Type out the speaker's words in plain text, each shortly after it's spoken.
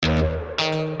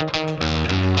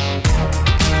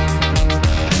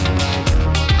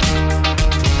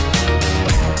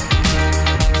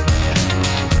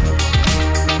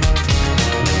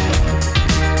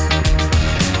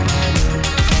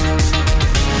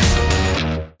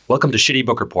Welcome to Shitty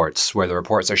Book Reports, where the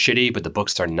reports are shitty, but the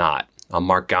books are not. I'm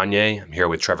Mark Gagne. I'm here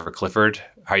with Trevor Clifford.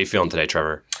 How are you feeling today,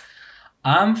 Trevor?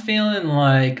 I'm feeling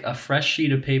like a fresh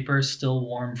sheet of paper still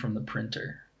warm from the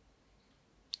printer.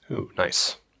 Ooh,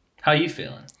 nice. How you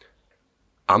feeling?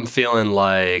 I feel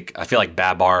like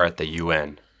Babar at the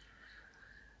UN.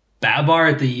 Babar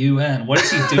at the UN. What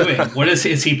is he doing?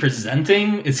 Is he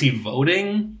presenting? Is he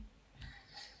voting?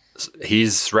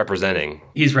 He's representing.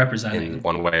 He's representing. In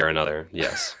one way or another,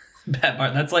 yes.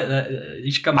 Babar, that's like that.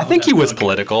 You should come. I think he was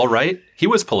political, right? He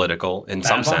was political in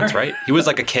some sense, right? He was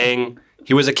like a king.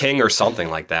 He was a king or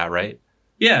something like that, right?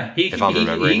 Yeah, if I'm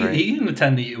remembering right. He can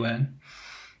attend the UN.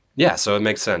 Yeah, so it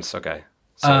makes sense. Okay,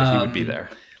 so he would be there.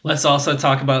 Let's also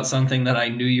talk about something that I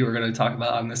knew you were going to talk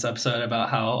about on this episode about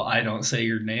how I don't say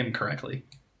your name correctly.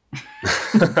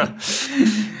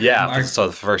 Yeah, Mark, so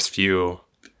the first few.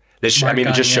 It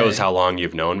just shows how long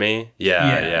you've known me.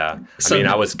 Yeah. So,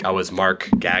 I was Mark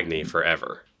Gagne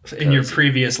forever. In your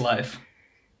previous life.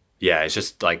 Yeah, it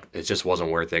just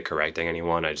wasn't worth it correcting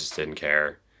anyone. I just didn't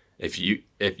care. If you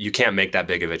can't make that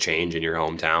big of a change in your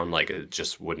hometown, like it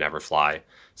just would never fly.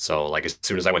 So like as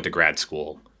soon as I went to grad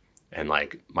school and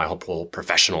like my whole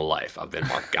professional life, I've been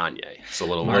Mark Gagne. So a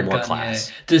little more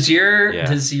class. Have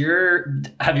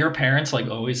your parents like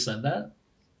always said that?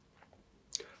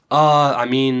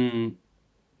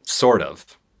 Sort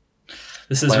of.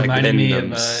 This is like reminding me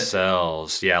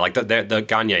themselves. Of yeah, like the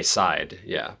Gagne side.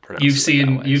 Yeah, you've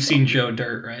seen Joe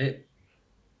Dirt, right?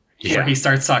 Yeah, where he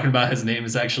starts talking about his name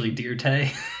is actually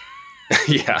Dirte.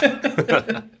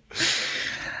 Yeah.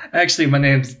 Actually, my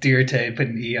name's Dirte. Put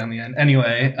an E on the end.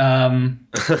 Anyway,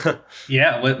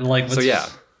 yeah.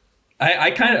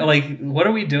 I kind of like. What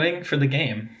are we doing for the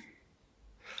game?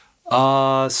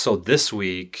 So this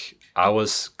week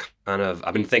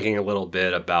I've been thinking a little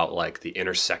bit about like the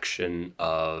intersection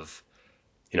of,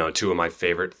 two of my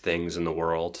favorite things in the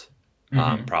world,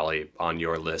 probably on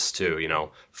your list too,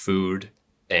 food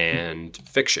and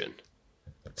fiction.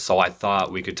 So I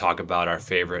thought we could talk about our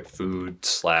favorite food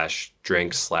 /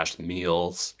 drinks /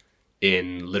 meals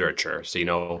in literature.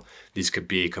 So, these could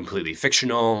be completely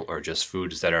fictional or just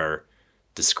foods that are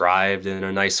described in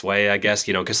a nice way, I guess,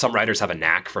 because some writers have a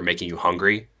knack for making you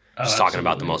hungry. Just talking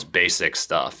about the most basic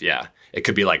stuff. Yeah. It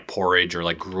could be like porridge or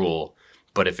like gruel,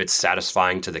 but if it's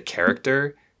satisfying to the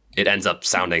character, it ends up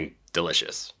sounding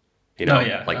delicious. You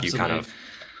absolutely. kind of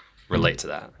relate to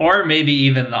that. Or maybe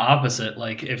even the opposite.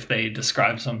 Like if they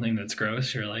describe something that's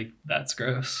gross, you're like, that's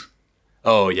gross.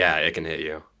 Oh yeah. It can hit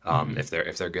you. If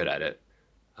they're good at it.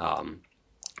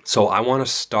 So I want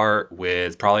to start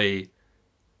with probably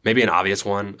maybe an obvious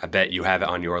one. I bet you have it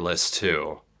on your list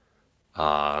too.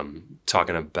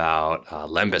 Talking about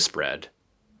lembas bread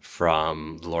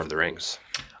from The Lord of the Rings.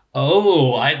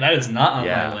 Oh, that is not on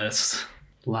my list.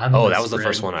 Lembas that was bread. The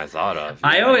first one I thought of.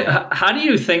 How do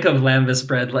you think of lembas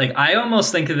bread? Like I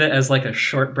almost think of it as like a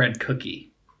shortbread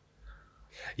cookie.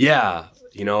 Yeah,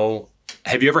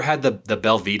 have you ever had the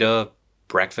Belvita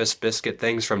breakfast biscuit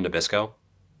things from Nabisco?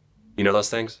 You know those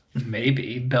things?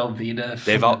 Maybe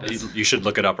Belvita. You should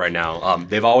look it up right now.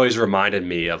 They've always reminded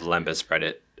me of lembas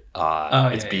bread.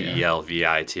 It's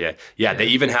Belvita. Yeah, they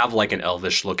even have like an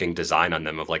elvish looking design on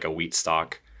them of like a wheat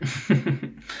stalk.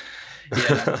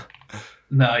 Yeah.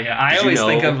 No, yeah. I always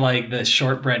think of like the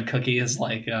shortbread cookie as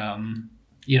like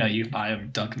you buy them,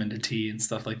 dunk them into tea and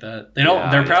stuff like that.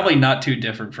 They're probably not too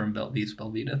different from these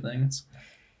Belvita things.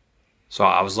 So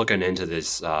I was looking into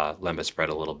this lembas bread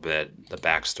a little bit, the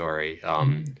backstory.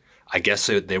 I guess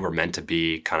they were meant to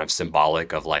be kind of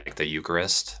symbolic of like the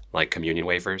Eucharist, like communion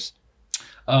wafers.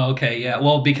 Oh, okay, yeah.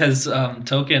 Well, because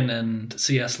Tolkien and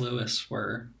C.S. Lewis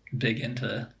were big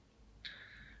into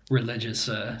religious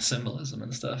symbolism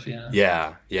and stuff,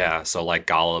 yeah. Yeah. So like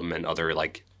Gollum and other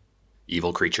like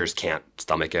evil creatures can't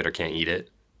stomach it or can't eat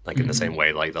it, like in the same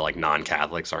way like the like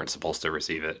non-Catholics aren't supposed to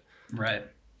receive it. Right.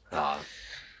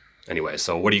 Anyway,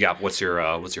 so what do you got? What's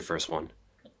your first one?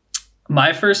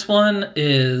 My first one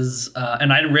is,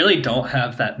 and I really don't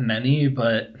have that many,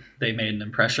 but they made an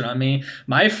impression on me.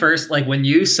 My first, like when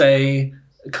you say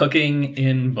cooking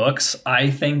in books,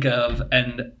 I think of,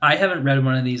 and I haven't read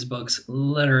one of these books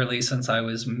literally since I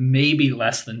was maybe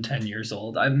less than 10 years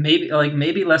old. I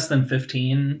maybe less than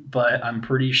 15, but I'm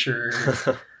pretty sure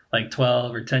like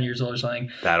 12 or 10 years old or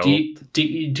something. Do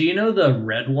you know the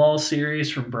Redwall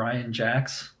series from Brian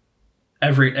Jacks? I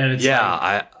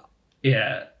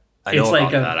know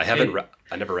about that.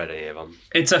 I never read any of them.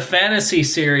 It's a fantasy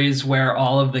series where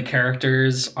all of the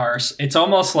characters are. It's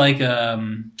almost like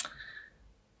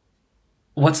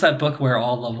what's that book where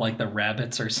all of like the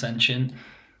rabbits are sentient?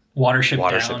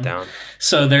 Watership Down.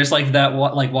 So there's like that,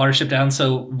 like Watership Down.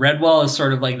 So Redwall is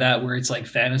sort of like that, where it's like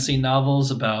fantasy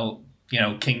novels about,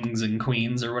 kings and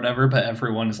queens or whatever, but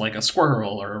everyone is like a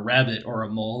squirrel or a rabbit or a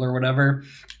mole or whatever.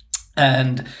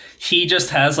 And he just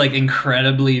has like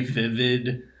incredibly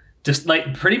vivid, just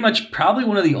like pretty much probably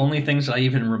one of the only things that I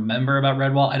even remember about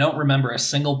Redwall. I don't remember a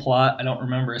single plot. I don't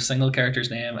remember a single character's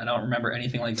name. I don't remember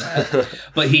anything like that.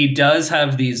 But he does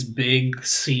have these big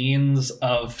scenes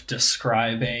of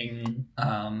describing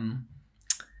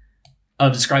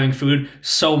food,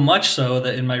 so much so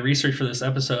that in my research for this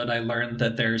episode, I learned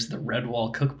that there's the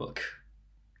Redwall cookbook,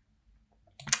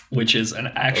 which is an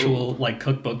actual like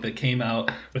cookbook that came out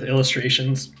with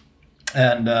illustrations.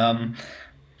 And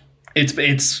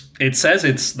it says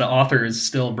it's the author is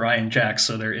still Brian Jacks,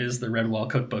 so there is the Redwall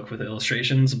cookbook with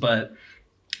illustrations, but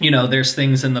there's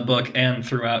things in the book and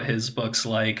throughout his books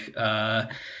like let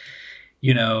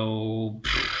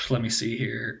me see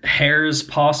here, Hare's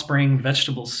Paw Spring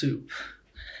vegetable soup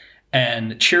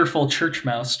and Cheerful Church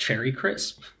Mouse cherry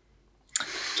crisp.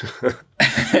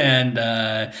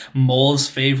 And Mole's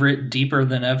favorite deeper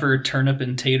than ever turnip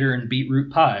and tater and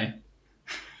beetroot pie.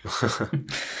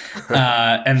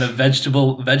 And the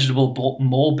vegetable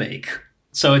mole bake.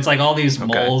 So it's like all these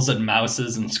moles and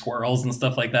mouses and squirrels and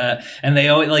stuff like that. And they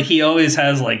always like, he always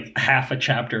has like half a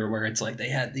chapter where it's like they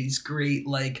had these great,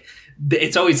 like,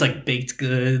 it's always like baked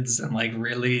goods and like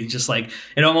really just like,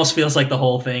 it almost feels like the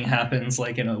whole thing happens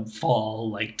like in a fall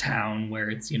like town where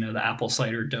it's, the apple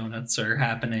cider donuts are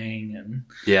happening and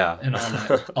and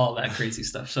all that crazy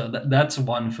stuff. So that's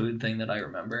one food thing that I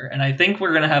remember. And I think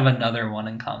we're going to have another one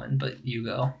in common, but you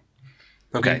go.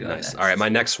 Okay, nice. Next. All right, my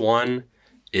next one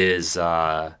is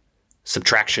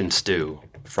Subtraction Stew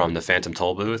from the Phantom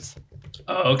Tollbooth.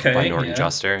 Oh, okay. By Norton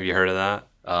Juster. Have you heard of that?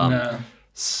 No.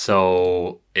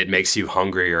 So it makes you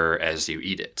hungrier as you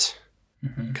eat it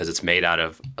because it's made out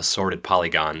of assorted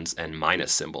polygons and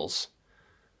minus symbols.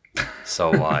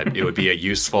 So it would be a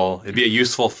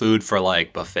useful food for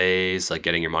like buffets, like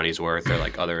getting your money's worth, or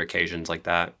like other occasions like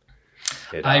that.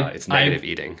 It's negative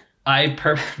eating.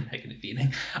 Negative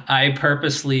eating. I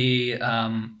purposely,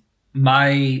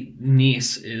 my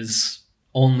niece is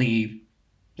only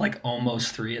like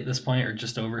almost 3 at this point, or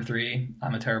just over 3.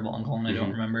 I'm a terrible uncle and I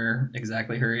don't remember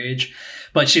exactly her age,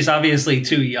 but she's obviously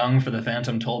too young for the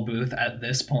Phantom Tollbooth at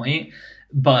this point.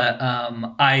 But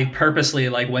I purposely,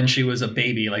 like when she was a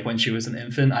baby, like when she was an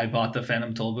infant, I bought the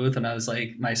Phantom Tollbooth, and I was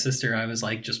like, my sister, I was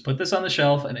like, just put this on the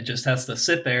shelf and it just has to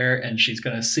sit there and she's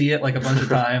going to see it like a bunch of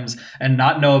times and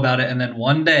not know about it. And then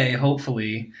one day,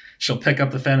 hopefully, she'll pick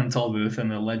up the Phantom Tollbooth and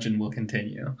the legend will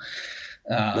continue.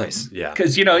 Nice. Yeah.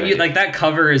 Because, you like that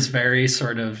cover is very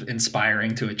sort of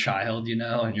inspiring to a child,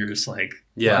 and you're just like,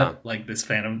 what? Like this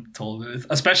Phantom Tollbooth,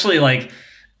 especially like,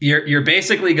 You're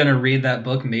basically going to read that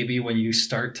book maybe when you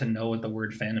start to know what the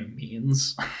word phantom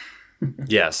means.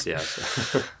 Yes. Yeah,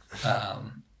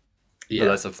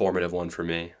 that's a formative one for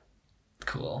me.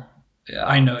 Cool. Yeah,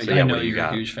 I know you're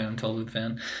a huge Phantom Tollbooth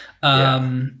fan.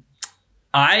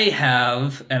 I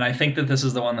have, and I think that this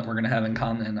is the one that we're going to have in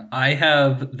common. I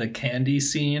have the candy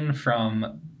scene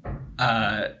from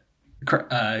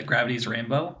Gravity's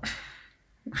Rainbow.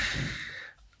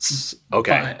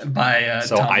 Okay. By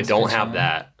so Thomas I don't Pynchon. have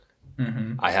that.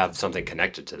 I have something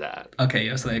connected to that. Okay,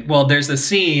 yes. Well, there's a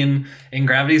scene in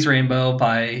Gravity's Rainbow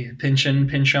by Pynchon.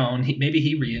 Maybe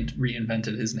he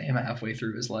reinvented his name halfway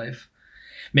through his life.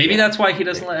 Maybe that's why he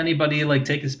doesn't let anybody like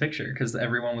take his picture, because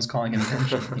everyone was calling him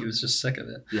Pynchon. He was just sick of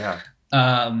it. Yeah.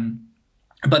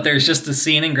 But there's just a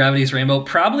scene in Gravity's Rainbow.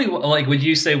 Probably, like, would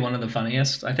you say one of the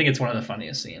funniest? I think it's one of the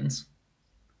funniest scenes.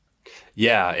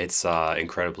 Yeah, it's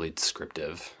incredibly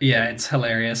descriptive. Yeah, it's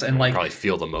hilarious, and like probably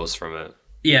feel the most from it.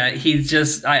 Yeah, he's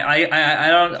just I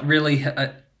don't really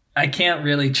I can't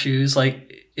really choose. Like,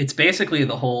 it's basically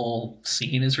the whole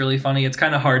scene is really funny. It's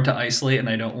kind of hard to isolate, and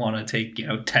I don't want to take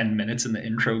 10 minutes in the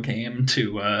intro game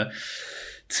to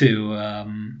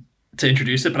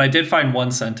introduce it. But I did find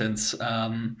one sentence.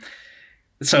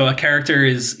 So a character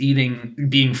is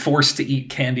being forced to eat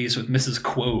candies with Mrs.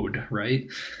 Quode, right?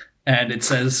 And it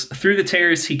says, through the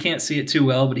tears, he can't see it too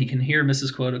well, but he can hear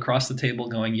Mrs. Quode across the table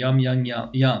going, yum, yum,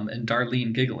 yum, yum, and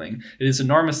Darlene giggling. It is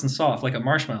enormous and soft, like a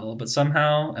marshmallow, but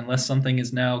somehow, unless something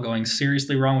is now going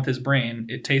seriously wrong with his brain,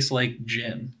 it tastes like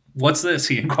gin. What's this?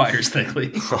 He inquires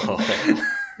thickly. So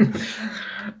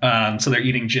they're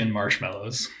eating gin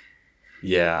marshmallows.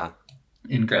 Yeah.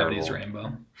 In Gravity's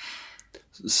Rainbow.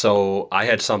 So I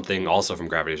had something also from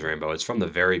Gravity's Rainbow. It's from the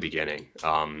very beginning.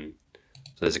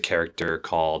 There's a character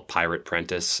called Pirate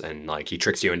Prentice, and like he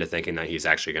tricks you into thinking that he's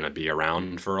actually going to be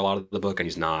around for a lot of the book, and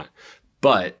he's not.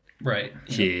 But Right.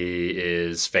 He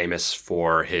is famous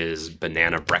for his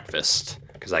banana breakfast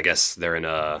because I guess they're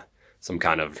in some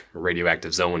kind of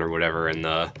radioactive zone or whatever, and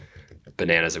the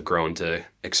bananas have grown to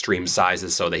extreme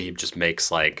sizes, so that he just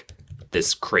makes like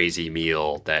this crazy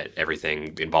meal that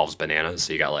everything involves bananas.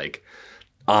 So you got like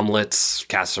omelets,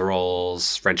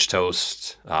 casseroles, French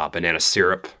toast, banana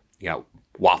syrup. You got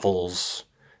waffles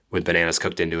with bananas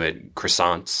cooked into it,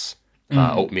 croissants,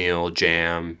 oatmeal,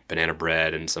 jam, banana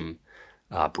bread, and some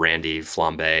brandy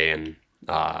flambe, and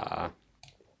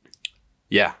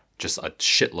just a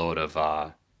shitload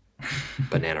of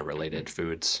banana related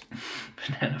foods.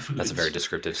 Banana foods. That's a very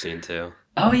descriptive scene too.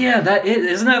 Oh yeah,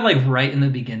 isn't that like right in the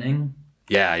beginning?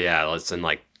 Yeah, it's in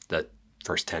like the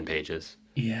first 10 pages.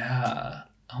 Yeah.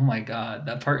 Oh my god,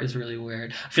 that part is really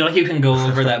weird. I feel like you can go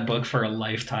over that book for a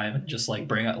lifetime and just like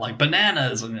bring up like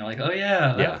bananas, and you're like, oh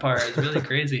yeah, that part is really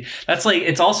crazy. That's like,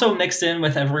 it's also mixed in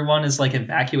with everyone is like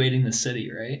evacuating the city,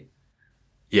 right?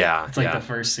 Yeah, it's like the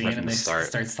first scene, and they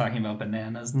starts talking about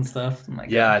bananas and stuff. Oh my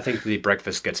God. Yeah, I think the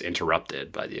breakfast gets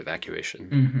interrupted by the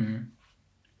evacuation.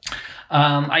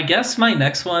 I guess my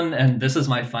next one, and this is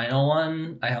my final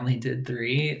one, I only did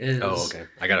 3, is... Oh, okay.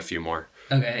 I got a few more.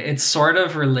 Okay, it's sort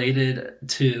of related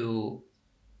to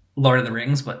Lord of the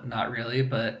Rings, but not really.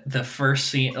 But the first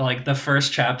scene, like the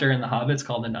first chapter in The Hobbit's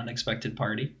called An Unexpected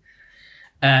Party.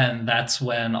 And that's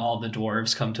when all the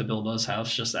dwarves come to Bilbo's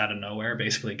house just out of nowhere.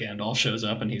 Basically, Gandalf shows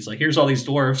up and he's like, here's all these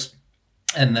dwarves.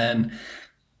 And then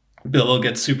Bilbo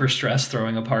gets super stressed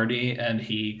throwing a party, and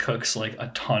he cooks like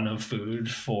a ton of food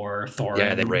for Thorin.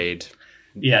 Yeah, they raid.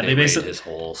 Yeah, they basically his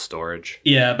whole storage.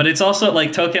 Yeah, but it's also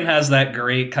like Tolkien has that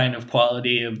great kind of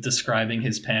quality of describing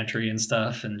his pantry and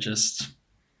stuff, and just,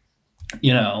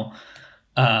 you know.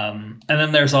 And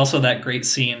then there's also that great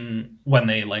scene when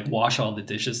they like wash all the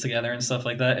dishes together and stuff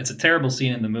like that. It's a terrible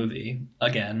scene in the movie.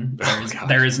 Again,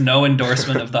 there is no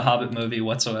endorsement of the Hobbit movie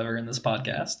whatsoever in this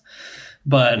podcast.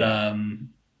 But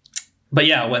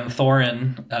yeah, when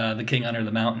Thorin, the king under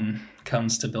the mountain,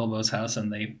 comes to Bilbo's house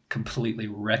and they completely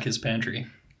wreck his pantry.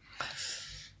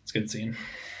 It's a good scene.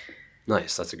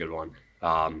 Nice, that's a good one.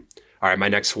 All right, my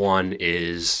next one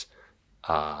is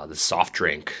the soft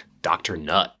drink Dr.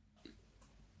 Nut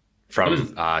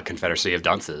from Confederacy of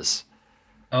Dunces.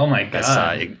 Oh my God.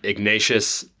 That's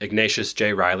Ignatius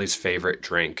J. Riley's favorite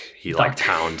drink. He like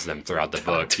pounds them throughout the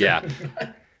book. Yeah.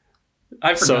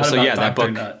 I forgot about that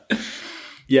book. Nut.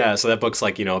 Yeah, so that book's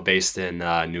like, you know, based in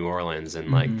New Orleans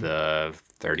in like the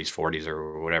 30s, 40s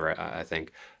or whatever, I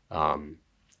think.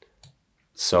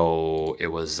 So it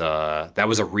was that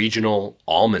was a regional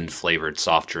almond flavored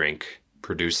soft drink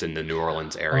produced in the New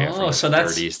Orleans area from the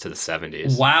 30s to the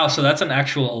 70s. Wow, so that's an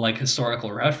actual like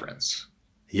historical reference.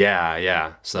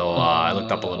 Yeah. So I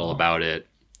looked up a little about it.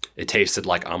 It tasted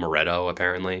like amaretto,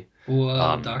 apparently.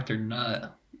 Whoa, Dr.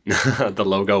 Nut. The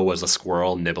logo was a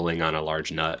squirrel nibbling on a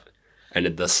large nut. And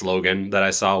the slogan that I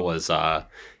saw was,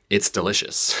 "It's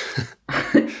delicious."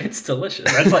 It's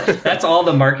delicious. That's all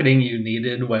the marketing you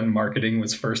needed when marketing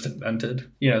was first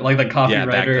invented. You know, like the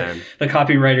copywriter. Yeah, the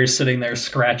copywriter's sitting there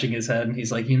scratching his head, and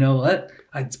he's like, "You know what?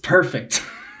 It's perfect.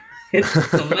 It's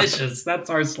delicious." That's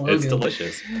our slogan. It's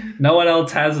delicious. No one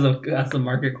else has the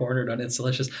market cornered on "It's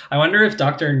delicious." I wonder if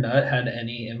Dr. Nut had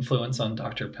any influence on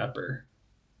Dr. Pepper.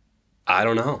 I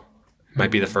don't know. Might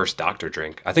be the first doctor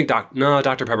drink. I think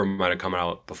Dr. Pepper might have come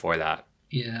out before that.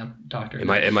 Yeah, Dr. It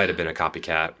might have been a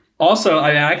copycat. Also,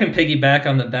 I can piggyback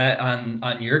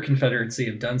on your Confederacy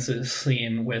of Dunces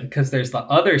scene because there's the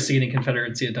other scene in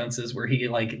Confederacy of Dunces where he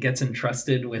like gets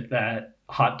entrusted with that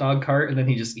hot dog cart and then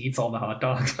he just eats all the hot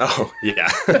dogs. Oh yeah.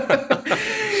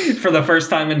 For the first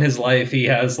time in his life, he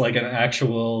has like an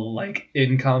actual like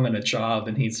income and a job,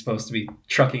 and he's supposed to be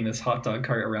trucking this hot dog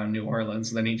cart around New Orleans,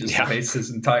 and then he just wastes his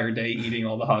entire day eating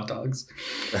all the hot dogs.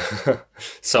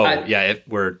 So if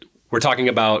we're talking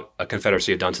about A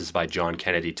Confederacy of Dunces by John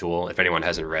Kennedy Toole. If anyone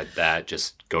hasn't read that,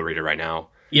 just go read it right now.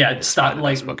 Yeah, it's stop. the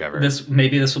Like best book ever. This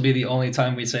will be the only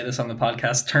time we say this on the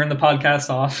podcast. Turn the podcast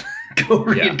off, go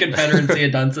read Confederacy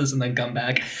of Dunces, and then come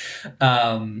back.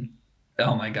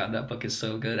 Oh my God, that book is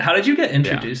so good. How did you get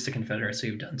introduced to Confederacy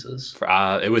of Dunces?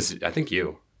 It was, I think,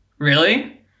 you.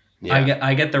 Really? Yeah.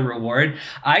 I get the reward.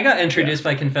 I got introduced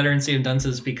by Confederacy of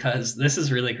Dunces because this is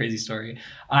a really crazy story.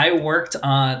 I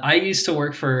used to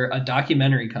work for a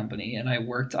documentary company, and I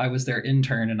was their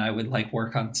intern, and I would like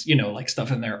work on, you know, like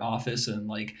stuff in their office and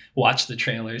like watch the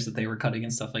trailers that they were cutting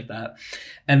and stuff like that.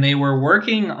 And they were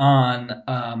working on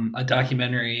a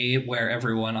documentary where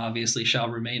everyone obviously shall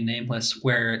remain nameless,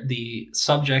 where the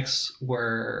subjects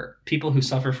were people who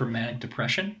suffer from manic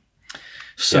depression.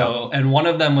 So, and one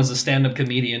of them was a stand-up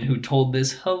comedian who told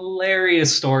this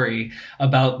hilarious story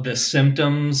about the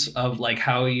symptoms of like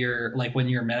how you're like when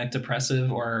you're manic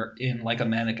depressive or in like a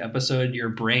manic episode, your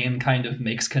brain kind of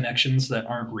makes connections that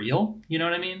aren't real. You know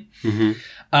what I mean?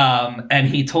 And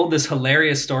he told this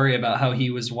hilarious story about how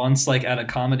he was once like at a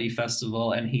comedy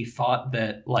festival and he thought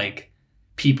that like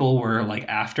people were like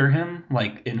after him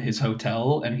like in his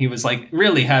hotel, and he was like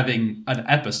really having an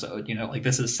episode, you know, like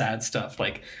this is sad stuff.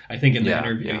 Like I think in the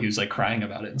interview he was like crying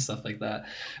about it and stuff like that.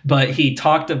 But he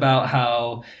talked about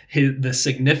how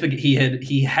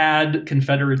he had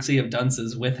Confederacy of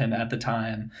Dunces with him at the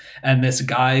time, and this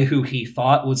guy who he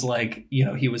thought was like, you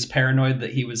know, he was paranoid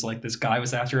that he was like this guy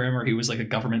was after him or he was like a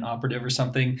government operative or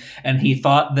something, and he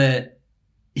thought that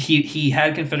he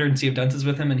had Confederacy of Dunces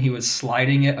with him and he was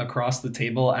sliding it across the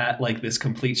table at like this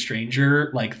complete stranger,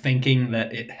 like thinking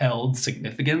that it held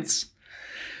significance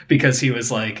because he was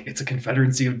like, it's a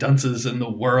Confederacy of Dunces and the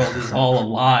world is all a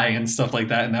lie and stuff like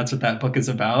that. And that's what that book is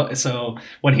about. So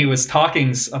when he was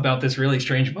talking about this really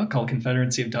strange book called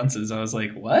Confederacy of Dunces, I was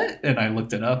like, what? And I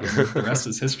looked it up and the rest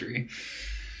is history.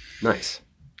 Nice.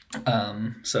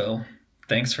 So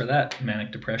thanks for that,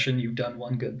 manic depression. You've done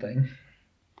one good thing.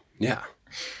 Yeah.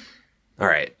 All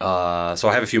right. So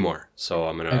I have a few more. So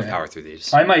I'm going to power through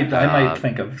these. I might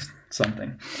think of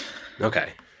something.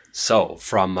 Okay. So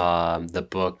from the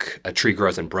book A Tree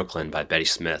Grows in Brooklyn by Betty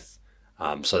Smith.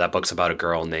 So that book's about a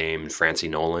girl named Francie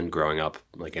Nolan growing up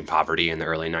like in poverty in the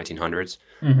early 1900s.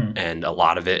 And a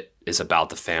lot of it is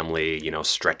about the family, you know,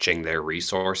 stretching their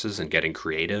resources and getting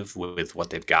creative with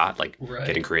what they've got, like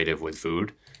getting creative with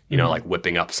food, you know, like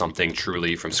whipping up something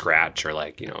truly from scratch or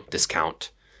like, you know,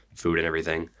 discount food and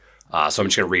everything. So I'm just going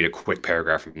to read a quick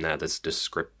paragraph from that that's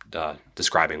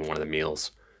describing one of the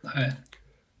meals. Okay.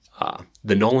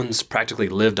 The Nolans practically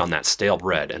lived on that stale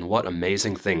bread, and what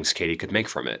amazing things Katie could make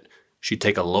from it. She'd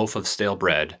take a loaf of stale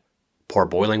bread, pour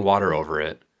boiling water over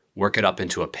it, work it up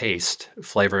into a paste,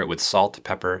 flavor it with salt,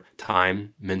 pepper,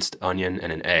 thyme, minced onion,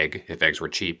 and an egg, if eggs were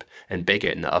cheap, and bake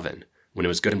it in the oven. When it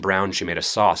was good and brown, she made a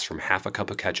sauce from half a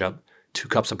cup of ketchup, 2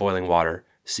 cups of boiling water,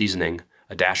 seasoning,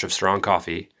 a dash of strong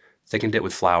coffee, thickened it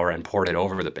with flour, and poured it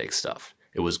over the baked stuff.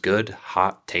 It was good,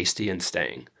 hot, tasty, and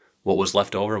staying. What was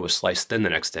left over was sliced thin the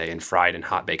next day and fried in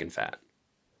hot bacon fat.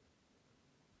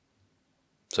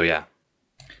 So yeah,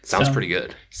 sounds pretty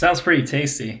good. Sounds pretty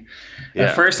tasty. Yeah.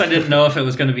 At first I didn't know if it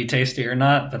was going to be tasty or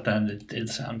not, but then it did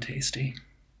sound tasty.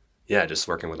 Yeah, just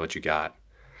working with what you got.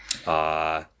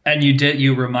 And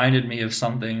you reminded me of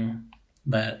something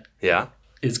that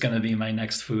is going to be my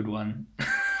next food one.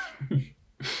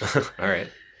 All right.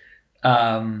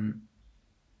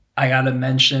 I gotta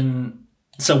mention,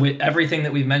 so everything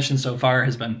that we've mentioned so far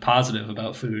has been positive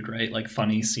about food, right? Like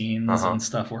funny scenes and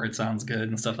stuff where it sounds good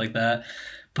and stuff like that.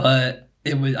 But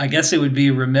I guess it would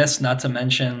be remiss not to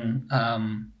mention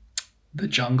The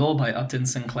Jungle by Upton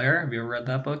Sinclair. Have you ever read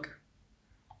that book?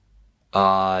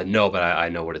 No, but I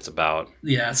know what it's about.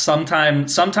 Yeah,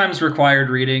 sometimes required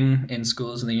reading in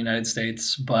schools in the United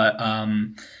States, but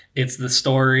it's a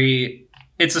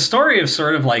story of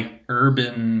sort of like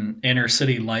urban inner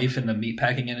city life in the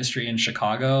meatpacking industry in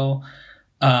Chicago.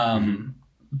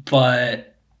 But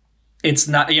it's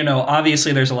not, you know,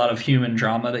 obviously there's a lot of human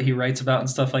drama that he writes about and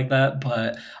stuff like that,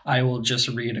 but I will just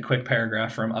read a quick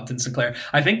paragraph from Upton Sinclair.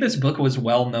 I think this book was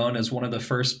well known as one of the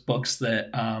first books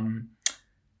that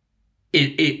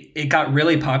it got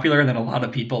really popular, and then a lot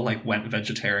of people like went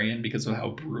vegetarian because of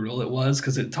how brutal it was,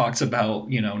 because it talks about,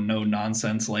 you know, no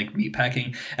nonsense like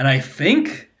meatpacking. And I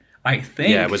think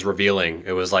yeah, it was revealing.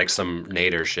 It was like some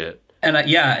Nader shit. And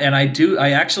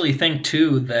I actually think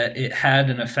too that it had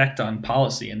an effect on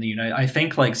policy in the United. I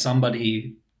think like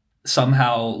somebody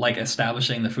somehow like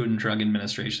establishing the Food and Drug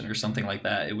Administration or something like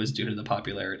that, it was due to the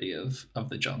popularity of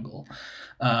The Jungle.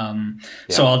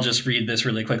 So I'll just read this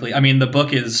really quickly. I mean, the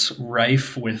book is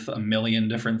rife with a million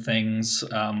different things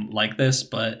like this,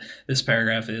 but this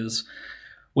paragraph is: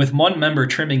 with one member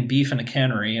trimming beef in a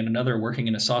cannery and another working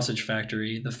in a sausage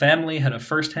factory, the family had a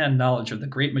first-hand knowledge of the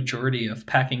great majority of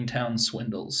packing town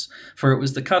swindles, for it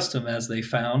was the custom, as they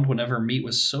found, whenever meat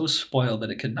was so spoiled that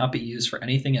it could not be used for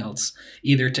anything else,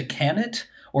 either to can it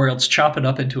or else chop it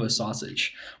up into a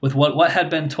sausage. With what had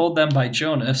been told them by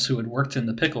Jonas, who had worked in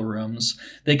the pickle rooms,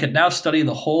 they could now study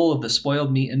the whole of the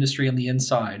spoiled meat industry on the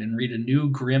inside and read a new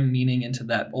grim meaning into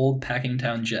that old packing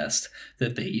town jest,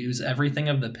 that they use everything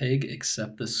of the pig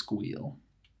except the squeal.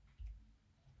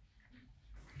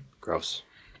 Gross.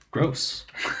 Gross.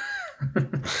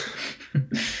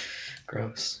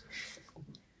 Gross.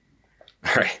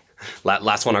 All right.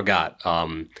 Last one I've got.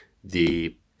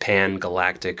 The Pan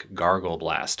Galactic Gargle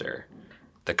Blaster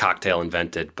the cocktail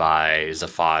invented by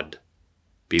Zaphod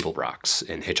Beeblebrox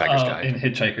in Hitchhiker's Guide. In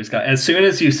Hitchhiker's Guide. As soon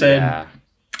as you said, Yeah.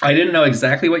 I didn't know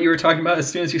exactly what you were talking about as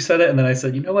soon as you said it, and then I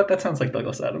said, you know what, that sounds like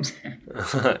Douglas Adams.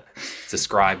 It's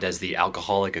described as the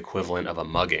alcoholic equivalent of a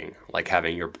mugging, like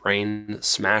having your brain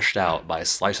smashed out by a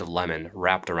slice of lemon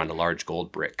wrapped around a large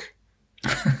gold brick.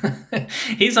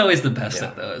 He's always the best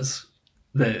at those.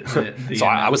 So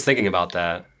I was thinking about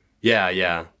that.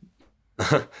 Yeah.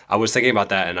 I was thinking about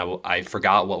that, and I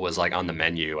forgot what was like on the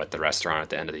menu at the restaurant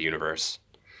at the end of the universe.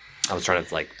 I was trying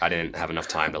to I didn't have enough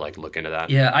time to look into that.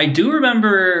 Yeah, I do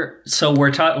remember. So we're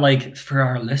talking for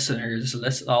our listeners,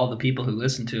 all the people who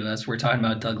listen to us, we're talking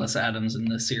about Douglas Adams in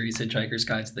the series Hitchhiker's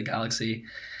Guide to the Galaxy.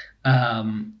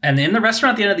 And in the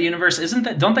restaurant at the end of the universe,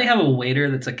 don't they have a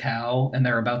waiter that's a cow, and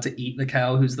they're about to eat the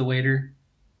cow who's the waiter?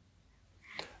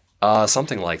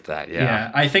 Something like that. Yeah.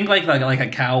 Yeah, I think like a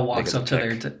cow walks up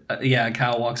to a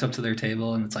cow walks up to their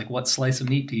table, and it's like, what slice of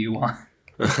meat do you want?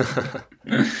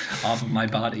 Off of my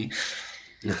body.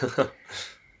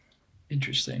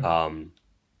 Interesting.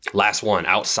 Last one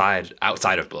outside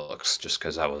of books, just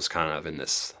because I was kind of in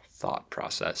this thought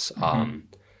process.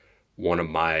 One of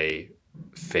my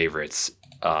favorites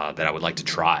that I would like to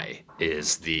try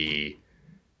is the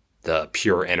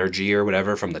pure energy or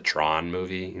whatever from the Tron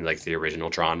movie, like the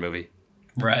original Tron movie.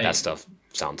 Right. That stuff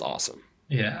sounds awesome.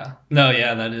 Yeah. No,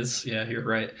 yeah, that is, yeah, you're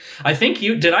right. I think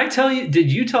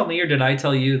did you tell me or did I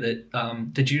tell you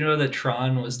that, did you know that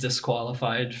Tron was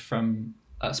disqualified from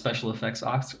a special effects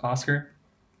Oscar?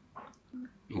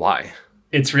 Why?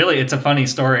 It's a funny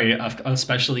story,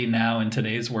 especially now in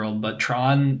today's world, but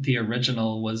Tron, the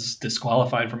original, was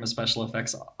disqualified from a special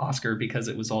effects Oscar because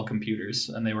it was all computers.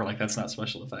 And they were like, that's not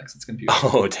special effects, it's computers.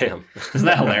 Oh, damn. Isn't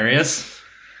that hilarious?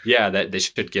 Yeah, that they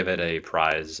should give it a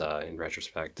prize in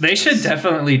retrospect. They should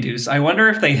definitely do. I wonder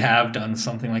if they have done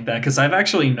something like that, because I've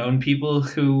actually known people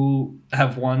who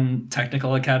have won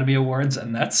Technical Academy Awards,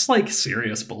 and that's like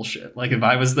serious bullshit. Like if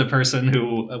I was the person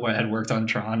who had worked on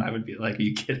Tron, I would be like, "Are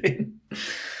you kidding?"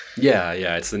 Yeah,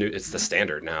 it's the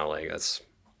standard now. Like that's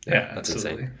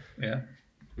absolutely. insane.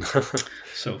 Yeah,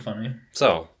 so funny.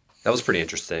 So that was pretty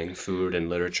interesting. Food and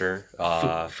literature.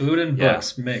 Food and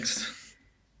books mixed.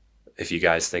 If you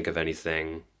guys think of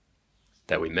anything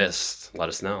that we missed, let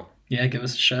us know. Yeah, give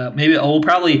us a shout. Maybe we'll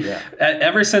probably,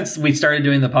 ever since we started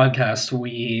doing the podcast,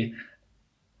 we,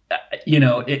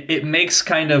 it makes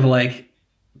kind of like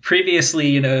previously,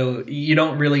 you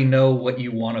don't really know what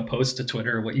you want to post to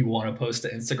Twitter, or what you want to post to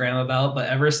Instagram about. But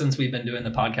ever since we've been doing the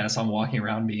podcast, I'm walking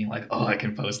around being like, oh, I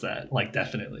can post that. Like,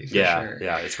 definitely. For sure.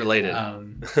 Yeah, it's related.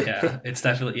 It's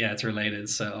definitely, it's related.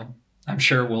 So I'm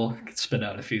sure we'll spit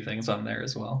out a few things on there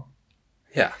as well.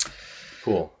 Yeah.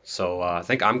 Cool. So I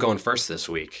think I'm going first this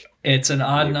week. It's an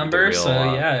odd number,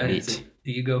 so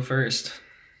you go first.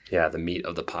 Yeah, the meat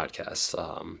of the podcast,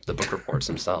 the book reports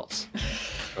themselves.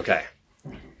 Okay.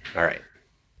 All right.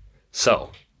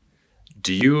 So,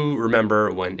 do you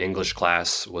remember when English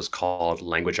class was called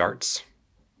language arts?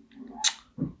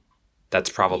 That's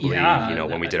probably,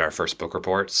 when we did our first book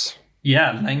reports.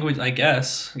 Yeah, language, I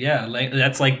guess. Yeah,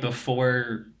 that's like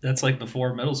before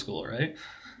middle school, right?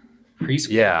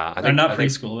 Preschool. Yeah, I think not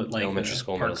preschool, but like elementary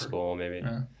school, middle school, maybe.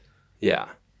 Yeah.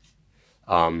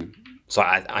 So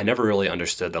I never really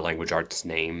understood the language arts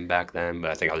name back then, but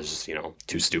I think I was just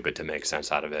too stupid to make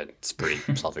sense out of it. It's pretty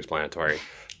self-explanatory.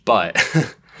 But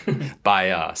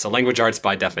so language arts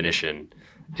by definition,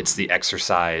 it's the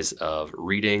exercise of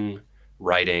reading,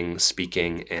 writing,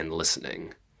 speaking, and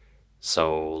listening.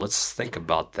 So let's think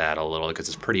about that a little because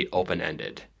it's pretty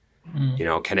open-ended.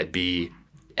 Can it be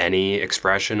any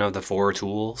expression of the four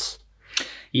tools?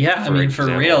 Yeah, for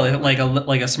example, real, like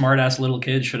a smart ass little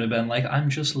kid should have been like, I'm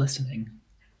just listening.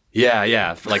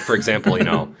 Yeah. Like for example,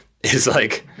 is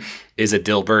a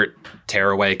Dilbert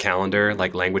tearaway calendar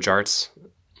like language arts?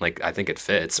 Like I think it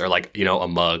fits. Or like, a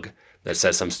mug that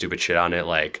says some stupid shit on it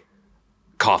like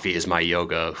coffee is my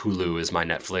yoga, Hulu is my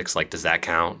Netflix. Like, does that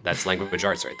count? That's language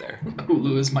arts right there.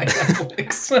 Hulu is my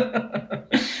Netflix.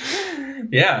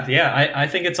 Yeah. I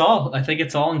think it's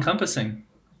all encompassing.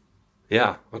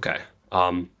 Yeah. Okay.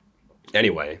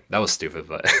 Anyway, that was stupid,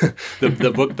 but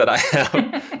the book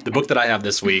that I have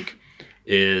this week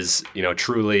is,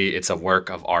 truly it's a work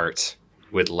of art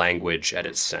with language at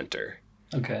its center.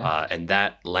 Okay. And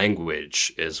that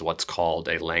language is what's called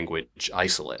a language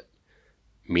isolate,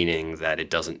 meaning that it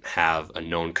doesn't have a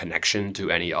known connection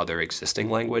to any other existing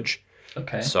language.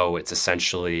 Okay. So it's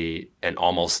essentially an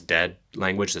almost dead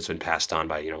language that's been passed on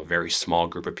by, a very small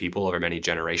group of people over many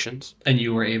generations. And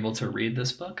you were able to read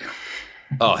this book?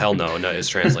 Oh, hell no. No, it's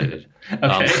translated.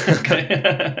 Okay.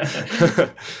 Okay.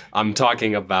 I'm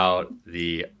talking about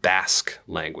the Basque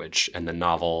language and the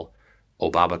novel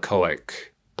Obabacoic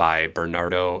by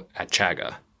Bernardo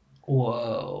Atchaga.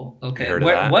 Whoa. You Okay. heard of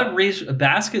Where, that? what region?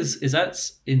 Basque is that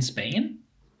in Spain?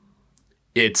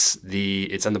 It's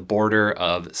on the border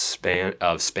of Spain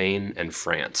and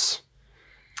France.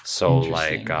 So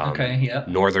like Interesting. Okay. Yep.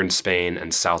 northern Spain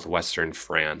and southwestern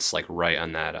France, like right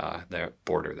on that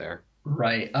border there.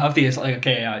 Right. Obviously.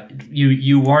 Okay.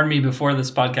 You warned me before this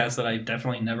podcast that I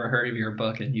definitely never heard of your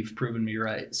book, and you've proven me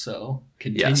right. So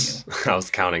continue. Yes, I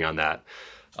was counting on that.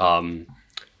 Um,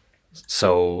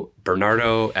 so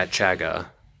Bernardo Atchaga,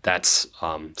 that's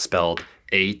spelled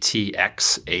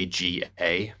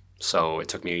Atxaga. So it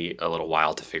took me a little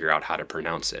while to figure out how to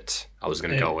pronounce it. I was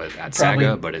going to go with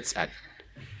Atsaga, but it's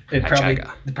It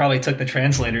Atchaga. probably took the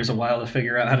translators a while to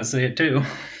figure out how to say it too.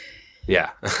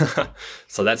 Yeah.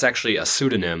 So that's actually a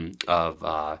pseudonym of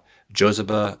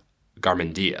Joseba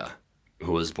Garmendia,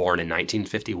 who was born in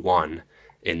 1951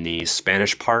 in the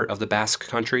Spanish part of the Basque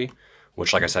country,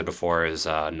 which, like I said before, is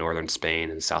northern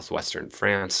Spain and southwestern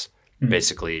France,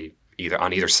 basically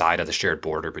on either side of the shared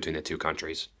border between the two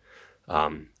countries.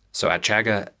 So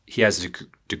Atchaga, he has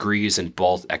degrees in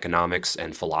both economics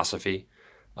and philosophy,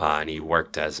 and he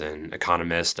worked as an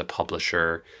economist, a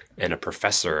publisher, and a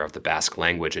professor of the Basque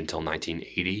language until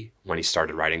 1980 when he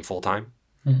started writing full time.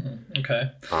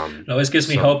 Okay. It always gives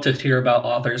me hope to hear about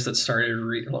authors that started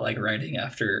writing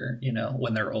after,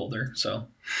 when they're older. So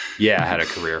yeah, I had a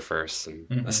career first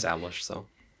and established, so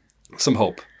some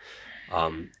hope.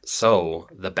 So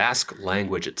the Basque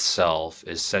language itself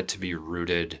is said to be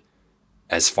rooted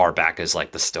as far back as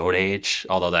like the Stone Age,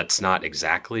 although that's not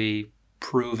exactly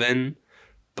proven,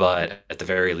 but at the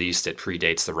very least it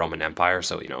predates the Roman Empire,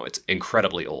 so it's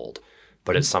incredibly old,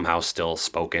 but it's somehow still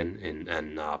spoken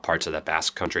in parts of that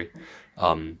Basque country.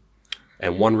 And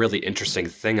one really interesting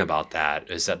thing about that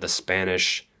is that the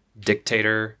Spanish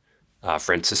dictator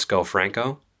Francisco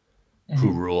Franco,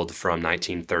 who ruled from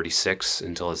 1936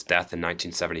 until his death in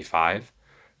 1975,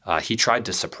 he tried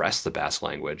to suppress the Basque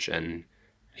language, and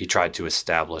he tried to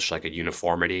establish like a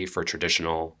uniformity for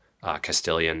traditional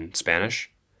Castilian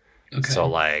Spanish. okay. So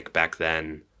like back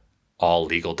then, all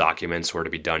legal documents were to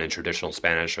be done in traditional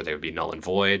Spanish or they would be null and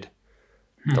void.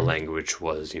 The language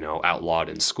was, outlawed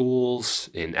in schools,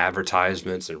 in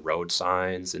advertisements and road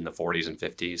signs in the 40s and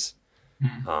 50s.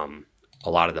 A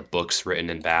lot of the books written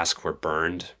in Basque were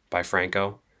burned by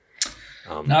Franco.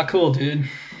 Not cool, dude.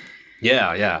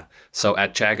 Yeah, yeah. So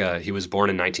Atchaga, he was born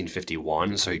in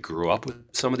 1951, so he grew up with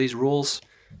some of these rules.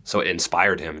 So it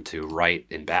inspired him to write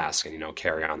in Basque and,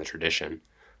 carry on the tradition.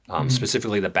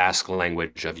 Specifically the Basque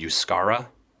language of Euskara.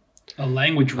 A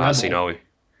language rebel. So,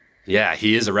 yeah,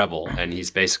 he is a rebel, and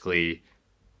he's basically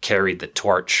carried the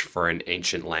torch for an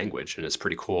ancient language, and it's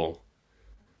pretty cool.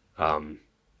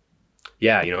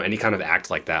 Yeah, any kind of act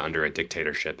like that under a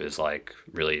dictatorship is like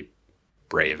really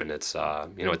brave, and it's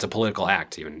it's a political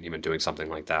act, even doing something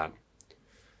like that.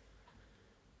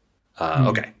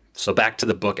 Okay, so back to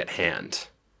the book at hand.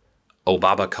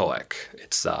 Obabacoic.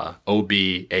 It's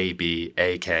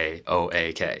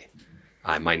Obabakoak.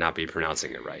 I might not be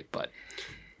pronouncing it right, but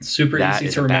super that easy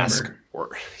is to a remember. Basque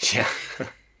word. Yeah.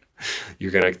 You're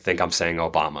gonna think I'm saying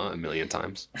Obama a million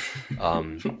times.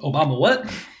 Obama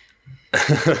what?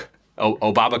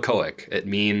 Obabacoic. It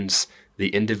means the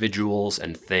individuals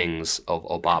and things of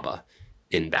Obaba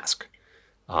in Basque.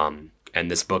 And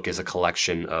this book is a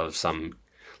collection of some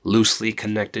loosely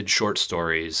connected short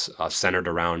stories centered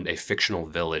around a fictional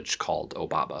village called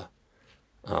Obaba.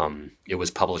 It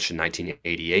was published in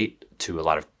 1988 to a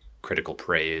lot of critical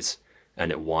praise,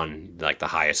 and it won like the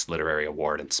highest literary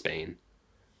award in Spain.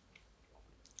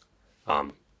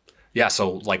 Yeah,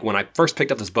 so like when I first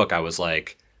picked up this book, I was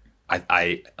like,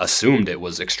 I assumed it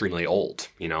was extremely old,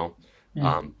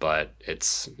 but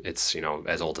it's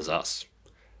as old as us.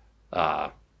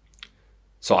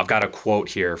 So I've got a quote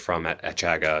here from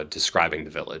Atchaga describing the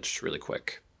village really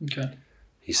quick. Okay.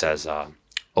 He says,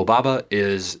 Obaba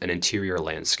is an interior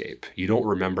landscape. You don't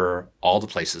remember all the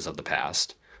places of the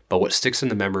past, but what sticks in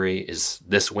the memory is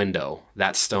this window,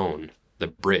 that stone, the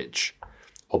bridge.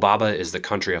 Obaba is the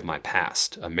country of my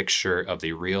past, a mixture of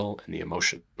the real and the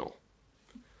emotional.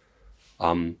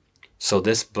 So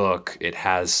this book, it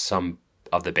has some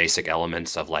of the basic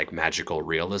elements of like magical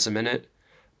realism in it,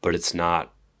 but it's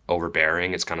not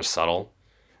overbearing. It's kind of subtle.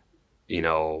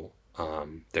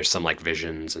 There's some like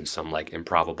visions and some like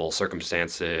improbable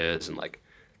circumstances and like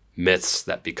myths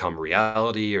that become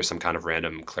reality or some kind of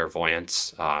random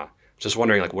clairvoyance. Just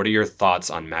wondering, like, what are your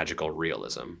thoughts on magical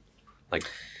realism? Like,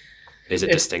 Is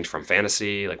it distinct from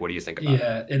fantasy? Like, what do you think about it?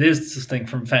 Yeah, it is distinct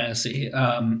from fantasy.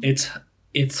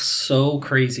 It's so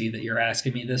crazy that you're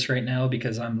asking me this right now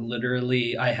because I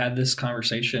had this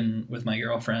conversation with my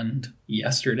girlfriend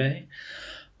yesterday.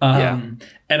 And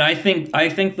I think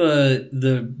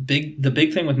the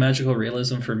big thing with magical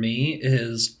realism for me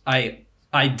is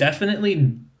I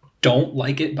definitely don't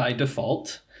like it by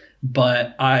default,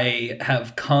 but I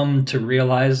have come to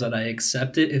realize that I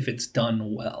accept it if it's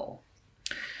done well.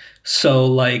 So,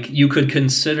 like, you could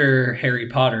consider Harry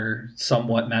Potter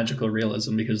somewhat magical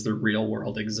realism because the real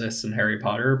world exists in Harry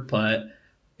Potter, but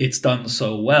it's done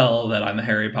so well that I'm a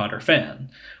Harry Potter fan.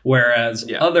 Whereas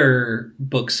other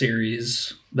book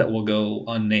series that will go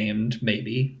unnamed,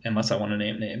 maybe, unless I want to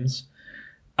name names,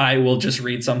 I will just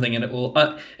read something and it will.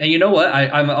 And you know what?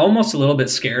 I'm almost a little bit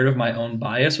scared of my own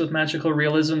bias with magical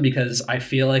realism because I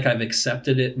feel like I've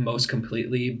accepted it most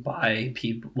completely by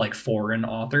people like foreign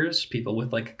authors, people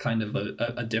with like kind of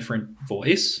a different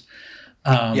voice.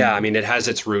 I mean, it has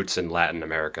its roots in Latin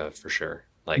America for sure.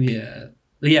 Like, I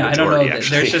don't know.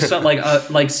 Actually. There's just some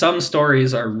like some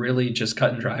stories are really just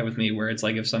cut and dry with me. Where it's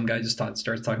like if some guy just starts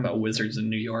talking about wizards in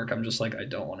New York, I'm just like I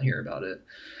don't want to hear about it.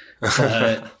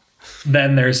 But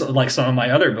then there's like some of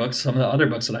the other books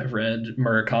that I've read,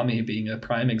 Murakami being a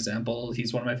prime example.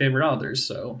 He's one of my favorite authors.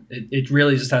 So it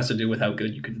really just has to do with how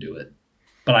good you can do it.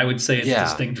 But I would say it's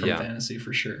distinct from fantasy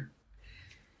for sure.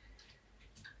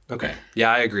 Okay.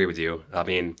 Yeah, I agree with you. I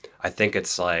mean, I think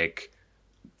it's like,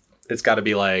 it's got to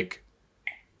be like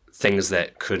things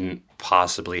that couldn't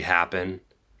possibly happen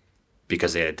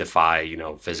because they defy,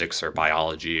 physics or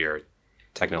biology or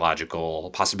technological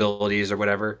possibilities or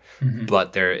whatever,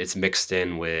 but it's mixed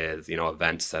in with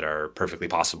events that are perfectly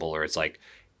possible, or it's like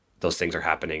those things are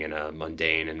happening in a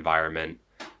mundane environment.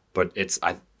 But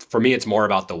for me it's more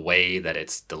about the way that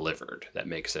it's delivered that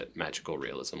makes it magical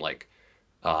realism. Like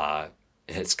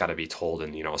it's got to be told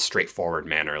in a straightforward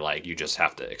manner, like you just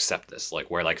have to accept this. Like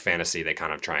where like fantasy, they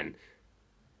kind of try and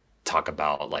talk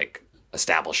about like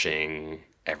establishing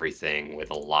everything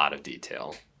with a lot of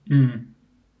detail.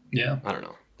 Yeah. I don't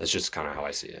know. That's just kind of how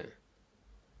I see it.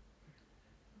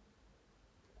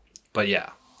 But yeah.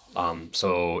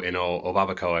 So in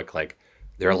Obabacoic, like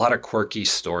there are a lot of quirky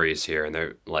stories here and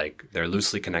they're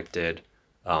loosely connected.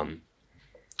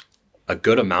 A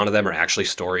good amount of them are actually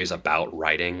stories about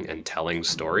writing and telling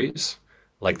stories.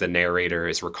 Like the narrator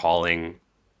is recalling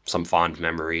some fond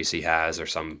memories he has or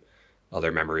some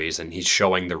other memories, and he's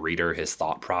showing the reader his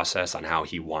thought process on how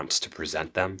he wants to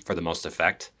present them for the most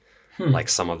effect. Like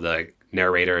some of the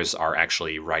narrators are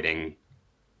actually writing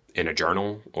in a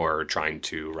journal or trying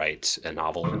to write a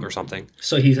novel or something.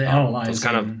 So he's analyzing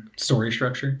kind of story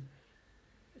structure.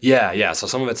 Yeah. So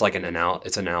some of it's like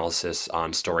it's analysis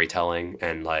on storytelling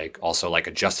and like also like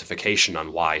a justification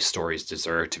on why stories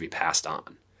deserve to be passed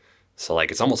on. So like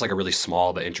it's almost like a really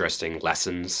small but interesting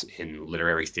lessons in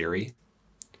literary theory.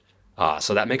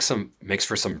 So that makes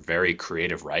for some very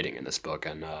creative writing in this book,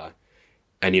 and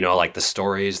like the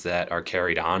stories that are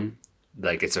carried on,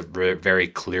 like it's a very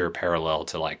clear parallel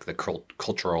to like the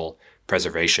cultural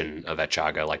preservation of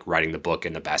Etchaga, like writing the book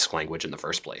in the Basque language in the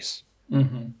first place.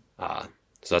 So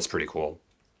that's pretty cool.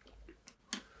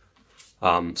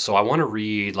 So I want to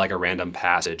read like a random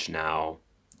passage now.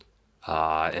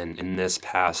 And in this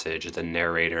passage, the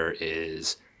narrator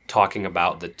is talking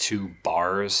about the two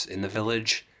bars in the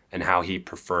village and how he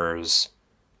prefers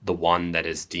the one that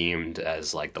is deemed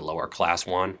as like the lower class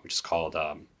one, which is called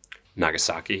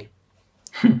Nagasaki.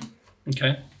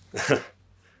 Okay.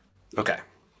 Okay.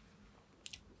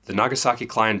 The Nagasaki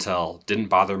clientele didn't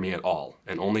bother me at all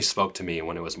and only spoke to me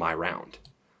when it was my round.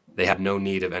 They had no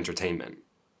need of entertainment.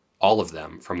 All of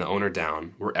them, from the owner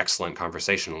down, were excellent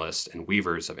conversationalists and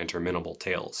weavers of interminable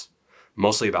tales,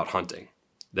 mostly about hunting,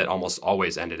 that almost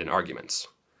always ended in arguments.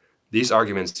 These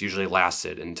arguments usually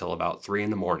lasted until about 3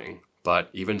 a.m, but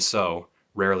even so,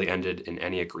 rarely ended in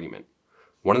any agreement.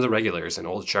 One of the regulars, an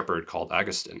old shepherd called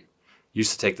Agustin,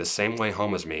 used to take the same way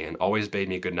home as me and always bade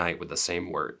me good night with the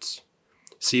same words.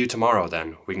 See you tomorrow,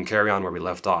 then. We can carry on where we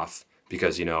left off,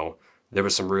 because, there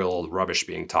was some real old rubbish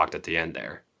being talked at the end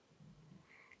there.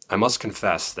 I must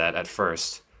confess that, at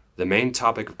first, the main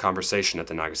topic of conversation at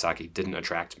the Nagasaki didn't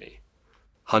attract me.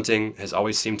 Hunting has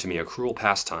always seemed to me a cruel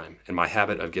pastime, and my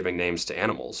habit of giving names to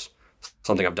animals,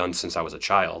 something I've done since I was a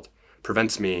child,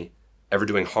 prevents me ever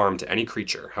doing harm to any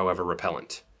creature, however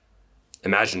repellent.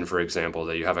 Imagine, for example,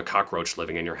 that you have a cockroach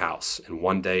living in your house, and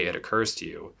one day it occurs to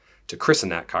you to christen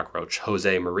that cockroach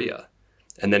Jose Maria,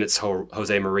 and then it's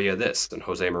Jose Maria this and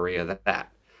Jose Maria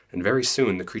that, and very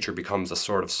soon the creature becomes a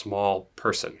sort of small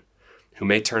person, who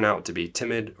may turn out to be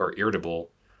timid or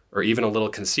irritable, or even a little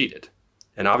conceited,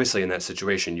 And obviously in that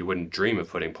situation, you wouldn't dream of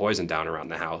putting poison down around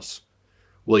the house.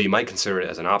 Well, you might consider it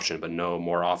as an option, but no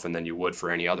more often than you would for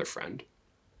any other friend.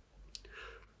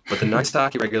 But the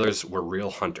Nagasaki regulars were real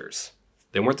hunters.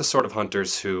 They weren't the sort of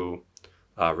hunters who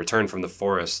return from the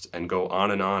forest and go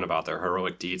on and on about their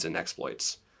heroic deeds and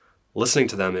exploits. Listening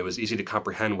to them, it was easy to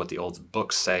comprehend what the old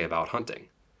books say about hunting,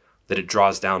 that it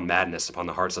draws down madness upon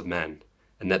the hearts of men,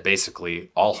 and that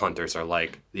basically all hunters are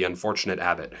like the unfortunate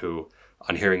abbot who,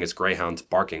 on hearing his greyhounds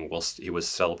barking whilst he was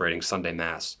celebrating Sunday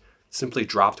Mass, simply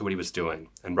dropped what he was doing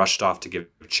and rushed off to give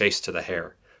chase to the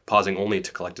hare, pausing only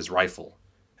to collect his rifle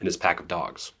and his pack of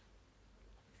dogs.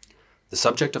 The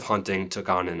subject of hunting took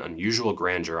on an unusual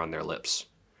grandeur on their lips.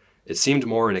 It seemed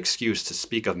more an excuse to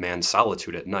speak of man's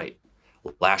solitude at night,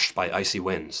 lashed by icy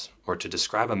winds, or to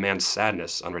describe a man's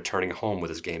sadness on returning home with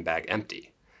his game bag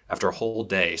empty, after a whole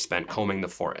day spent combing the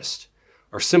forest,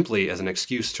 or simply as an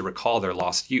excuse to recall their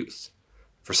lost youth.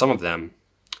 For some of them,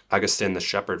 Augustin the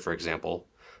shepherd, for example,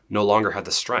 no longer had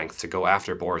the strength to go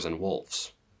after boars and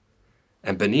wolves.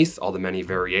 And beneath all the many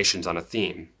variations on a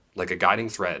theme, like a guiding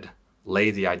thread,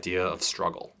 lay the idea of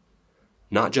struggle.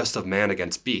 Not just of man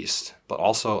against beast, but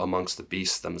also amongst the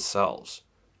beasts themselves.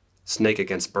 Snake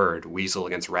against bird, weasel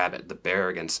against rabbit, the bear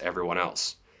against everyone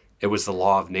else. It was the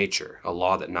law of nature, a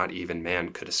law that not even man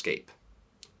could escape.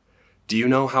 "Do you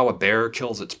know how a bear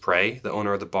kills its prey?" the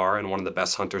owner of the bar and one of the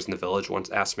best hunters in the village once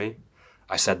asked me.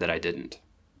 I said that I didn't.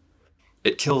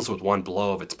 "It kills with one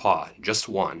blow of its paw, just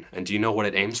one, and do you know what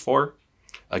it aims for?"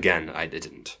 Again, I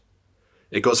didn't.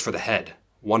 "It goes for the head.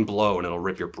 One blow and it'll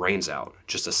rip your brains out.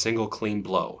 Just a single clean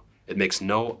blow. It makes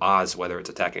no odds whether it's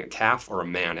attacking a calf or a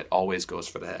man, it always goes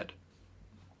for the head."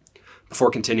 Before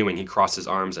continuing, he crossed his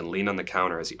arms and leaned on the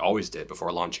counter as he always did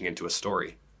before launching into a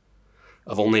story.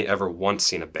 "I've only ever once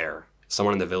seen a bear.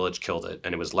 Someone in the village killed it,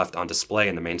 and it was left on display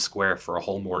in the main square for a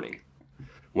whole morning.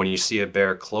 When you see a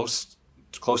bear close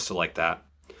to like that,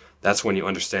 that's when you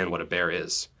understand what a bear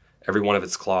is. Every one of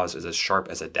its claws is as sharp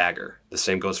as a dagger. The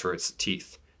same goes for its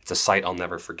teeth. It's a sight I'll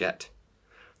never forget."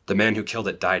 "The man who killed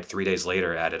it died 3 days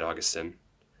later," added Augustin.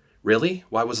 "Really?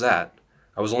 Why was that?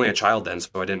 I was only a child then, so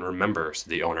I didn't remember," said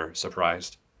the owner,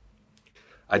 surprised.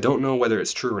 "I don't know whether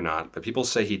it's true or not, but people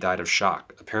say he died of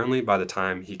shock. Apparently, by the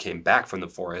time he came back from the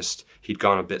forest, he'd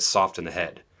gone a bit soft in the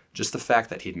head. Just the fact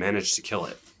that he'd managed to kill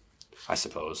it, I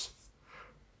suppose.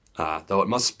 Though it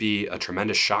must be a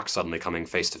tremendous shock suddenly coming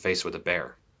face to face with a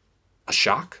bear." "A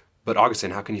shock? But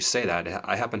Augustin, how can you say that?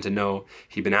 I happen to know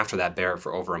he'd been after that bear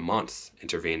for over a month,"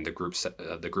 intervened the group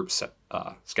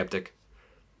skeptic.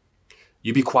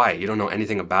 "You be quiet. You don't know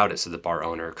anything about it," said the bar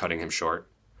owner, cutting him short.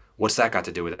 "What's that got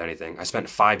to do with anything? I spent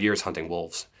 5 years hunting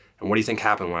wolves. And what do you think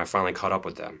happened when I finally caught up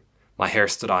with them? My hair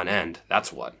stood on end,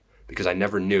 that's what. Because I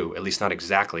never knew, at least not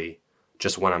exactly,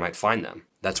 just when I might find them.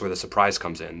 That's where the surprise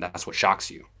comes in. That's what shocks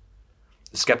you."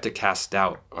 The skeptic cast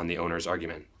doubt on the owner's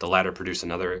argument. The latter produced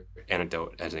another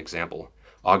anecdote as an example.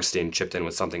 Augustine chipped in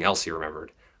with something else he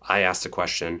remembered. I asked a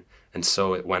question, and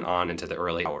so it went on into the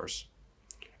early hours.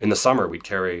 In the summer, we'd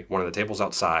carry one of the tables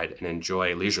outside and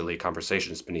enjoy leisurely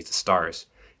conversations beneath the stars,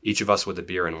 each of us with a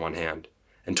beer in one hand.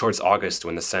 And towards August,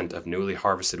 when the scent of newly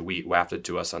harvested wheat wafted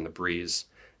to us on the breeze,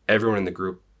 everyone in the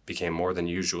group became more than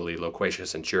usually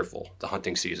loquacious and cheerful. The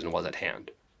hunting season was at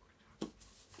hand.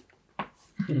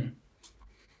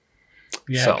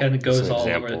 Yeah, so, it kind of goes all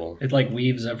over. It like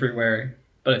weaves everywhere,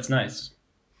 but it's nice.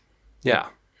 Yeah.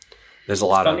 There's a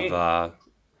lot of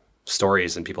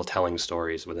stories and people telling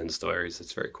stories within stories.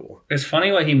 It's very cool. It's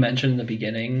funny what he mentioned in the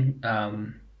beginning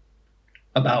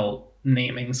about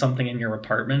naming something in your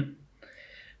apartment,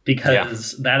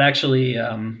 because that actually,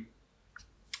 up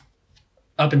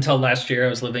until last year, I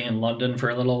was living in London for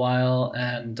a little while,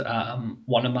 and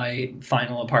one of my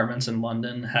final apartments in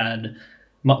London had,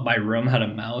 my room had a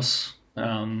mouse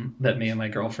that me and my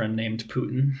girlfriend named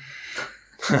Putin.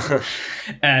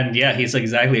 And yeah, he's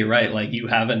exactly right. Like, you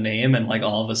have a name and like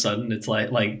all of a sudden it's like,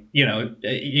 you know,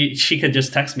 she could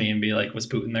just text me and be like, "Was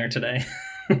Putin there today?"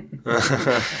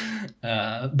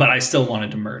 But I still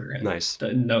wanted to murder him. Nice.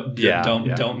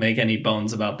 Don't make any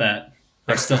bones about that.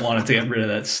 I still wanted to get rid of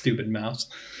that stupid mouse.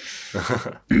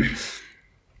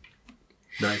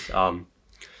 Nice.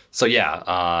 So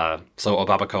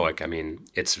Obabacoic, I mean,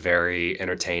 it's very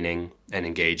entertaining and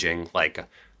engaging. Like,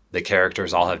 the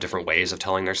characters all have different ways of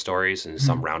telling their stories, and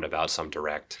some roundabout, some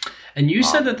direct. And you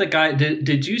said that the guy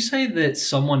did you say that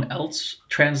someone else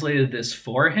translated this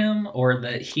for him, or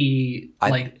that he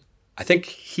I think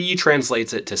he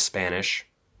translates it to Spanish,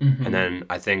 and then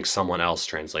I think someone else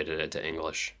translated it to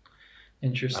English.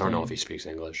 Interesting. I don't know if he speaks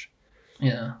English.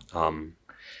 Yeah.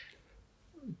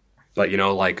 But, you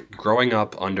know, like growing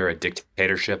up under a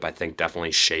dictatorship, I think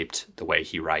definitely shaped the way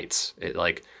he writes. It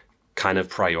like kind of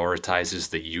prioritizes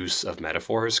the use of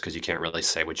metaphors because you can't really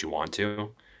say what you want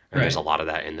to. And there's a lot of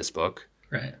that in this book.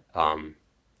 Right.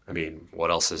 I mean,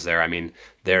 what else is there? I mean,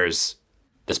 this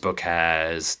book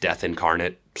has death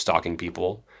incarnate stalking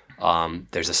people.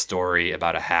 There's a story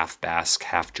about a half Basque,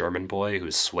 half German boy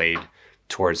who's swayed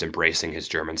towards embracing his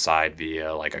German side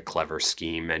via like a clever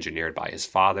scheme engineered by his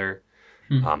father.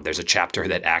 There's a chapter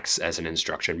that acts as an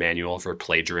instruction manual for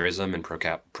plagiarism and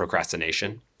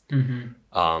procrastination. There's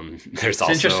It's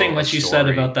also interesting a what you said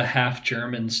story- about the half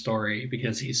German story,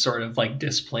 because he's sort of like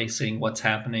displacing what's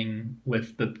happening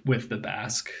with the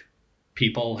Basque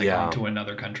people like Yeah. onto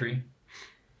another country.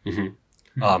 and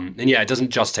yeah, it doesn't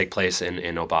just take place in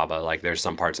Obaba. Like there's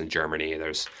some parts in Germany.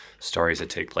 There's stories that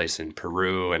take place in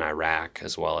Peru and Iraq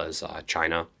as well as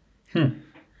China.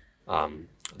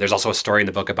 There's also a story in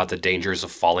the book about the dangers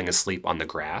of falling asleep on the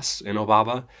grass in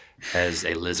Obaba, as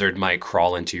a lizard might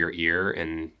crawl into your ear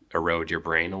and erode your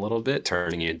brain a little bit,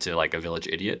 turning you into like a village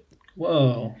idiot.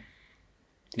 Whoa.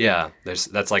 Yeah,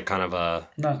 that's like kind of a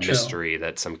Not chill. mystery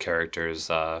that some characters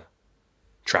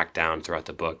track down throughout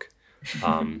the book.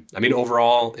 I mean,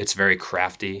 overall, it's very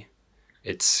crafty.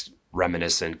 It's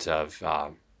reminiscent of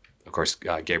course,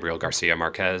 Gabriel Garcia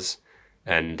Marquez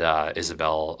and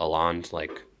Isabel Allende.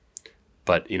 Like,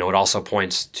 but you know, it also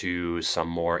points to some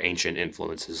more ancient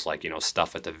influences, like, you know,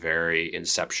 stuff at the very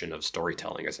inception of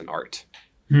storytelling as an art.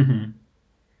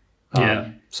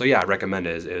 Yeah. So yeah, I recommend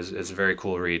it. It's a very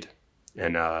cool read,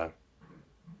 and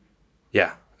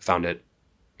yeah, I found it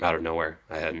out of nowhere.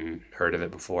 I hadn't heard of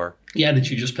it before. Yeah. Did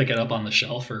you just pick it up on the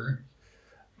shelf or?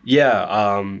 Yeah,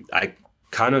 I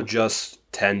kind of just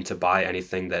tend to buy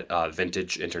anything that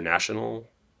Vintage International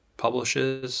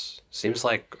publishes. Seems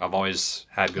like I've always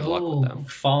had good luck with them.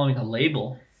 Following a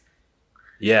label.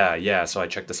 Yeah. So I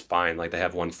checked the spine. Like they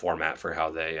have one format for how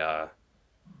they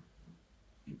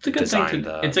It's a good thing designed to.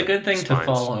 the- It's a good thing to spines.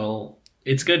 follow.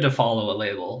 It's good to follow a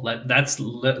label.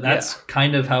 That's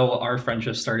kind of how our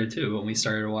friendship started too. When we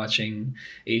started watching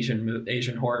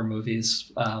Asian horror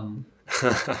movies.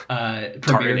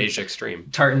 Tartan Asia Extreme.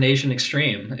 Tartan Asian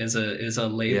Extreme is a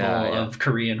label Yeah. of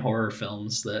Korean horror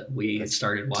films that we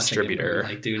started watching. And we were distributor.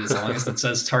 like, dude, as long as it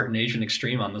says Tartan Asian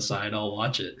Extreme on the side, I'll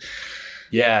watch it.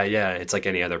 Yeah. It's like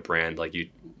any other brand. Like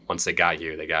once they got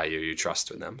you, you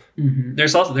trust in them.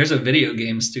 There's a video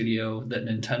game studio that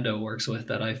Nintendo works with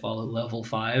that I follow, Level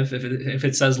 5. If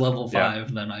it says Level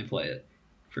 5, then I play it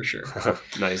for sure.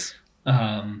 Nice.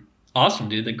 Awesome,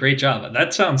 dude. Great job.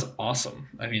 That sounds awesome.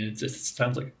 I mean, it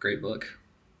sounds like a great book.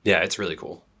 Yeah, it's really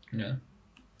cool. Yeah.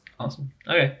 Awesome.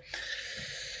 Okay.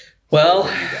 Well,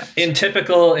 What do you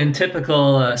got? in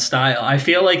typical style, I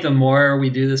feel like the more we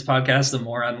do this podcast, the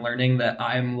more I'm learning that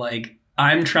I'm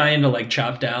trying to like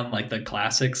chop down like the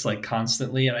classics like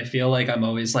constantly, and I feel like I'm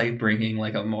always like bringing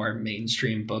like a more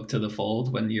mainstream book to the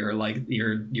fold when you're like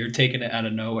you're taking it out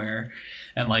of nowhere,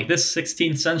 and like this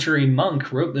 16th century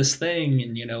monk wrote this thing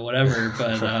and you know whatever.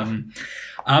 But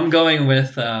I'm going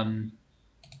with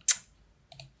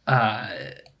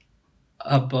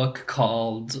a book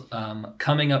called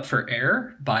Coming Up for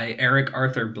Air by Eric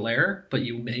Arthur Blair, but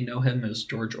you may know him as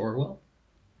George Orwell.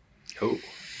 Oh,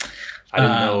 I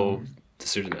didn't know the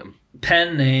pseudonym.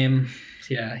 Pen name.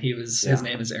 Yeah, his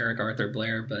name is Eric Arthur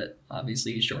Blair, but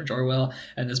obviously he's George Orwell.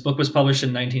 And this book was published in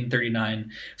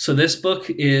 1939. So this book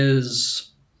is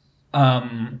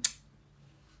I'm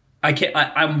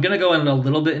going to go in a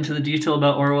little bit into the detail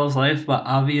about Orwell's life, but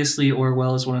obviously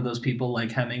Orwell is one of those people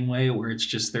like Hemingway where it's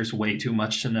just there's way too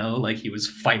much to know. Like he was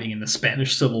fighting in the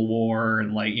Spanish Civil War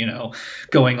and like, you know,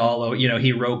 going all over, you know,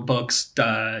 he wrote books,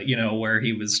 you know, where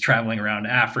he was traveling around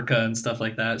Africa and stuff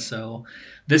like that. So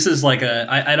this is like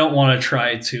I don't want to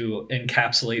try to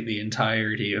encapsulate the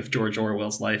entirety of George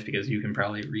Orwell's life because you can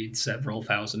probably read several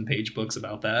 1,000-page books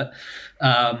about that.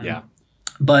 Yeah.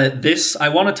 But I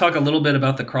want to talk a little bit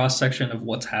about the cross section of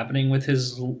what's happening with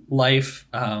his life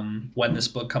when this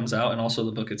book comes out, and also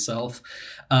the book itself.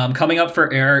 Coming Up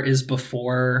for Air is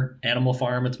before Animal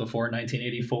Farm. It's before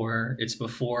 1984. It's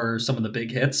before some of the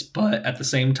big hits, but at the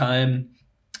same time,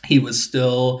 he was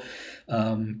still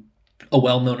a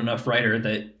well-known enough writer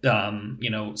that you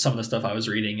know, some of the stuff I was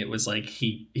reading, it was like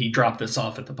he dropped this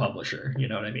off at the publisher. You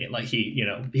know what I mean? Like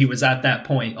he was at that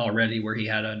point already where he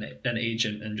had an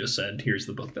agent and just said, "Here's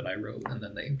the book that I wrote," and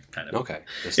then they kind of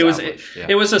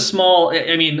It was a small.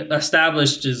 I mean,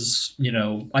 established is, you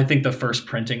know, I think the first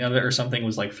printing of it or something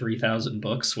was like 3,000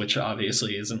 books, which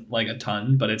obviously isn't like a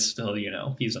ton, but it's still, you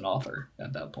know, he's an author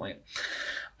at that point.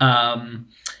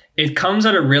 It comes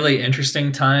at a really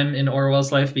interesting time in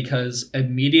Orwell's life because so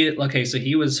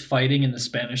he was fighting in the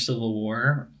Spanish Civil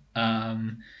War.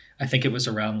 I think it was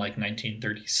around like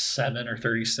 1937 or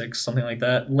 36, something like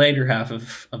that, later half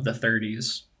of the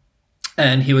 30s.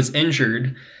 And he was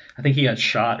injured. I think he got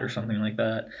shot or something like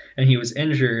that. And he was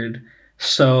injured.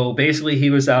 So basically he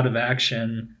was out of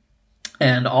action.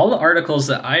 And all the articles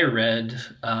that I read,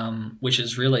 which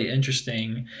is really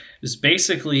interesting, is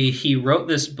basically he wrote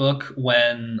this book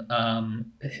when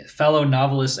fellow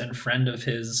novelist and friend of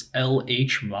his,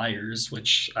 L.H. Myers,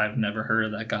 which I've never heard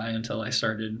of that guy until I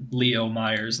started, Leo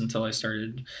Myers, until I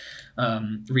started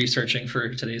researching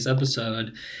for today's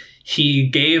episode. He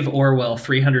gave Orwell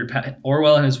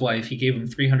Orwell and his wife, he gave him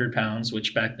 £300,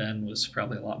 which back then was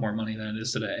probably a lot more money than it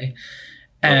is today.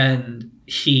 And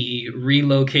he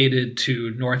relocated to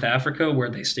North Africa,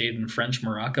 where they stayed in French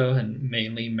Morocco and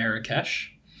mainly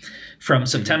Marrakesh from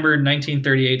September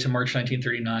 1938 to March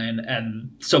 1939. And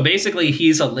so basically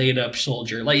he's a laid up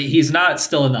soldier. Like, he's not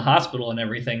still in the hospital and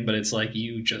everything, but it's like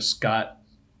you just got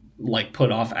like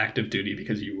put off active duty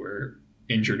because you were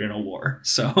injured in a war.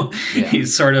 So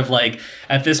he's sort of like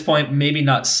at this point, maybe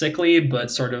not sickly, but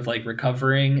sort of like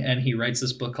recovering. And he writes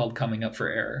this book called Coming Up for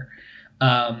Air.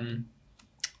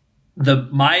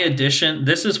 My edition,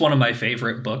 this is one of my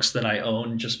favorite books that I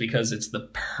own just because it's the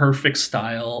perfect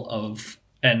style of,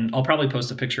 and I'll probably post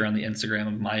a picture on the Instagram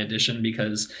of my edition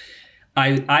because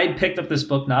I picked up this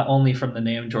book not only from the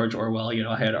name George Orwell,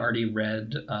 I had already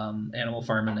read Animal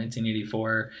Farm in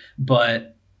 1984,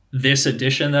 but this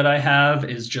edition that I have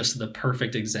is just the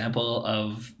perfect example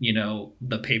of,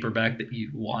 the paperback that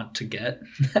you want to get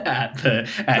at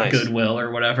nice. Goodwill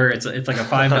or whatever. It's like a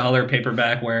 $5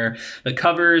 paperback where the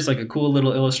cover is like a cool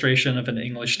little illustration of an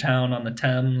English town on the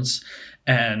Thames.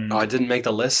 And it didn't make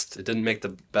the list. It didn't make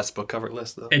the best book cover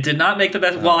list, though. It did not make the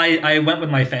best. Well, I went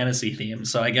with my fantasy theme,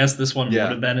 so I guess this one would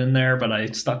have been in there, but I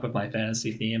stuck with my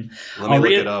fantasy theme. Let me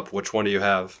look it up. Which one do you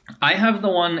have? I have the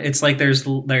one. It's like there's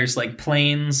like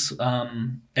planes,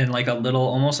 and like a little,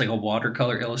 almost like a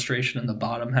watercolor illustration in the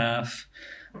bottom half.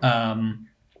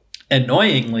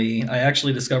 Annoyingly, I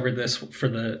actually discovered this for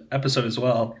the episode as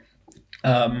well.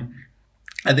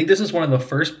 I think this is one of the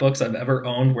first books I've ever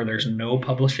owned where there's no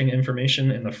publishing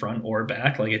information in the front or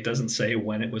back. Like, it doesn't say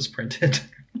when it was printed.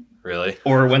 Really?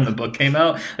 Or when the book came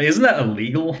out. Like, isn't that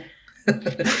illegal?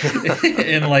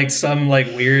 In like some like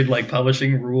weird like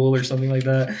publishing rule or something like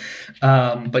that.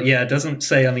 But yeah, it doesn't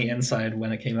say on the inside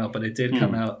when it came out, but it did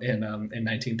come out in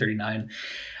 1939.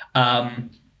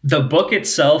 The book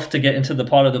itself, to get into the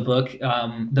plot of the book,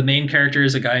 the main character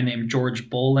is a guy named George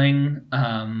Bowling.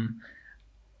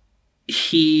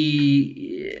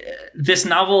 This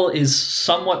novel is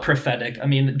somewhat prophetic. I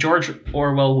mean, George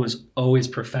Orwell was always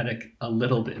prophetic a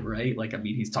little bit, right? Like, I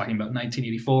mean, he's talking about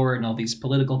 1984 and all these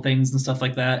political things and stuff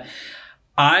like that.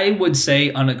 I would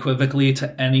say unequivocally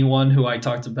to anyone who I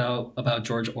talked about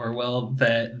George Orwell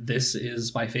that this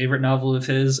is my favorite novel of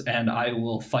his, and I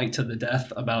will fight to the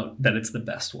death about that it's the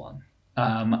best one.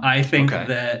 I think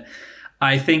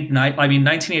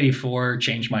 1984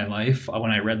 changed my life.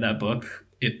 When I read that book,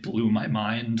 it blew my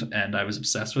mind and I was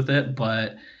obsessed with it.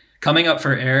 But Coming Up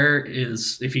for Air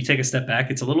is, if you take a step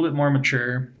back, it's a little bit more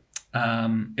mature.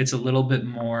 It's a little bit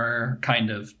more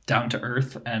kind of down to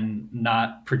earth and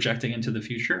not projecting into the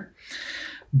future.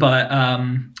 But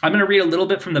I'm going to read a little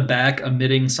bit from the back,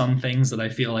 omitting some things that I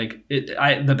feel like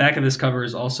the back of this cover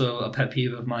is also a pet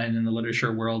peeve of mine in the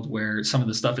literature world, where some of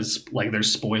the stuff is like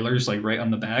there's spoilers like right on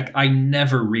the back. I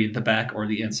never read the back or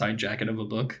the inside jacket of a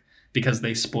book because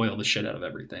they spoil the shit out of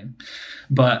everything.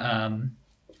 But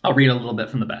I'll read a little bit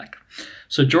from the back.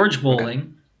 So George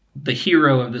Bowling, the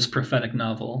hero of this prophetic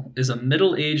novel, is a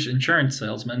middle-aged insurance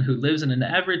salesman who lives in an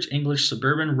average English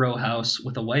suburban row house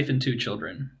with a wife and 2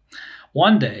 children.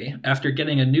 One day, after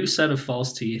getting a new set of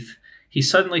false teeth, he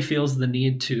suddenly feels the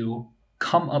need to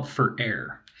come up for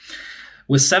air.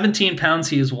 With 17 pounds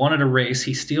he has won at a race,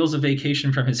 he steals a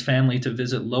vacation from his family to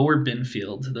visit Lower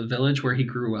Binfield, the village where he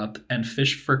grew up, and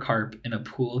fish for carp in a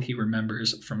pool he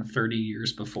remembers from 30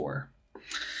 years before.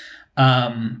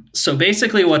 So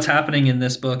basically what's happening in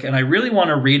this book, and I really want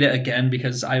to read it again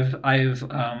because I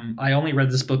only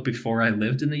read this book before I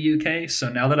lived in the UK. So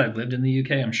now that I've lived in the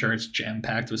UK, I'm sure it's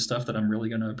jam-packed with stuff that I'm really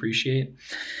going to appreciate.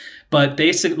 But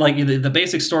the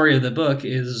basic story of the book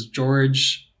is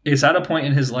George is at a point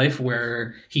in his life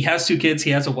where he has 2 kids,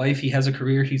 he has a wife, he has a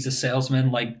career, he's a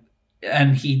salesman,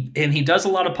 and he does a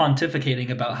lot of pontificating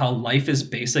about how life is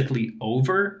basically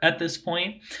over at this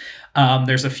point.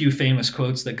 There's a few famous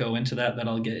quotes that go into that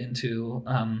I'll get into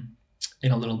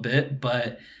in a little bit,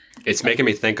 but it's making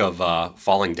me think of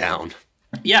Falling Down.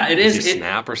 Yeah, it Does is. he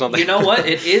snap or something? You know what?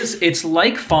 It is. It's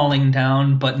like falling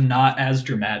down, but not as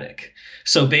dramatic.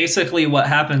 So basically what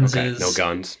happens is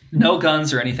no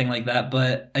guns or anything like that,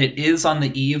 but it is on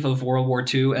the eve of World War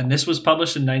II. And this was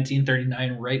published in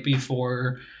 1939, right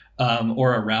before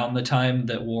or around the time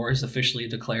that war is officially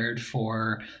declared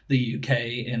for the UK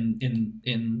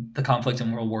in the conflict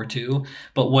in World War II.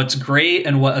 But what's great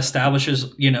and what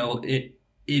establishes,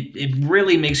 it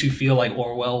really makes you feel like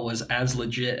Orwell was as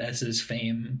legit as his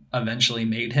fame eventually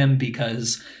made him,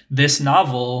 because this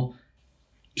novel,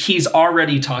 he's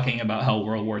already talking about how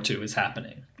World War II is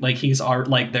happening. Like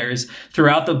there's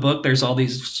throughout the book, there's all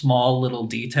these small little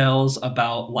details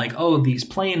about like, oh, these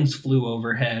planes flew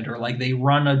overhead, or like they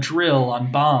run a drill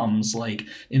on bombs like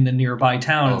in the nearby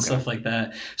town and stuff like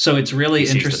that. So it's really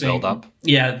interesting. Build up.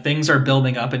 Yeah, things are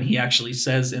building up, and he actually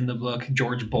says in the book,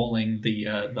 George Bowling,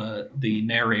 the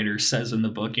narrator, says in the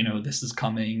book, this is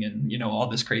coming, and all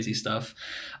this crazy stuff.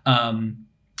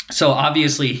 So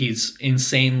obviously he's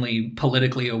insanely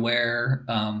politically aware,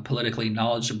 politically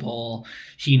knowledgeable.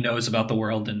 He knows about the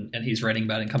world, and he's writing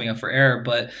about it and coming up for air.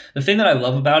 But the thing that I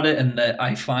love about it, and that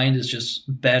I find is just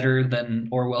better than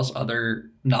Orwell's other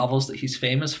novels that he's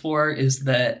famous for, is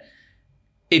that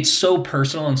it's so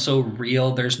personal and so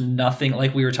real. There's nothing,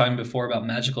 like we were talking before about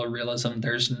magical realism,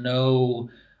 there's no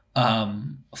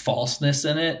falseness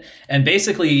in it. And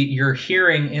basically you're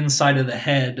hearing inside of the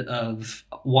head of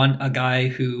a guy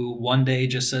who one day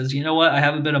just says, you know what, I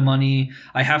have a bit of money,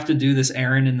 I have to do this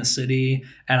errand in the city,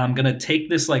 and I'm gonna take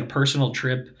this like personal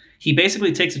trip. He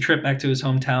basically takes a trip back to his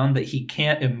hometown that he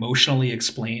can't emotionally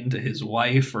explain to his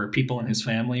wife or people in his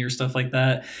family or stuff like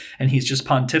that, and he's just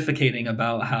pontificating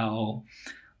about how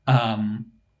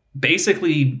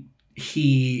basically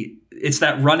it's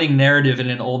that running narrative in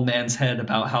an old man's head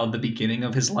about how the beginning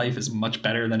of his life is much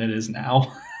better than it is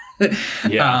now.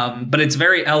 Yeah. But it's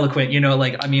very eloquent,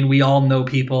 we all know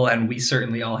people, and we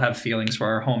certainly all have feelings for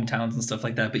our hometowns and stuff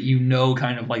like that, but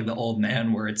kind of like the old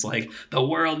man where it's like the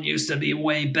world used to be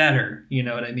way better, you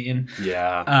know what I mean?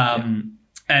 Yeah.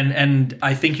 And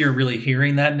I think you're really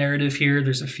hearing that narrative here.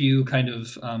 There's a few kind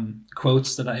of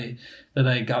quotes that I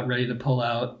got ready to pull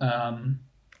out.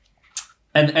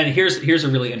 And here's a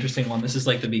really interesting one. This is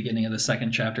like the beginning of the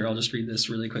second chapter. I'll just read this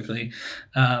really quickly.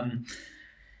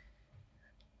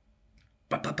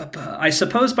 I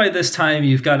suppose by this time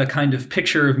you've got a kind of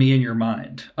picture of me in your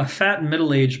mind. A fat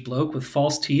middle-aged bloke with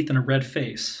false teeth and a red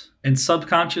face. And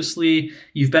subconsciously,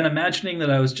 you've been imagining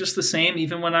that I was just the same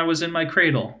even when I was in my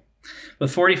cradle. But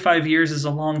 45 years is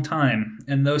a long time,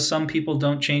 and though some people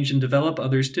don't change and develop,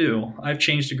 others do. I've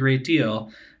changed a great deal.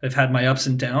 I've had my ups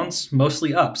and downs,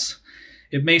 mostly ups.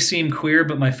 It may seem queer,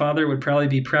 but my father would probably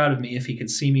be proud of me if he could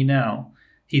see me now.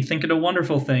 He'd think it a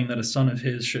wonderful thing that a son of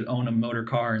his should own a motor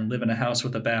car and live in a house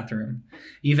with a bathroom.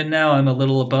 Even now, I'm a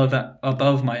little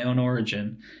above my own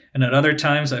origin, and at other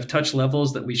times I've touched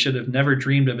levels that we should have never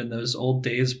dreamed of in those old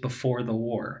days before the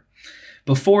war.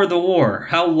 Before the war,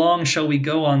 how long shall we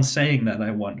go on saying that,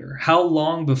 I wonder? How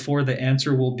long before the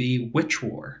answer will be, which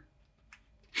war?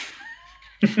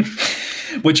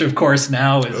 Which, of course,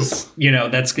 now is,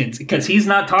 that's because he's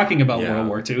not talking about World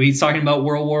War II. He's talking about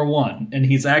World War I. And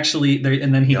he's actually there.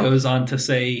 And then he goes on to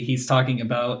say he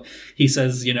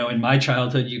says, in my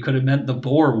childhood, you could have meant the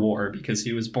Boer War because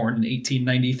he was born in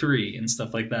 1893 and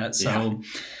stuff like that. So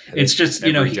it's just,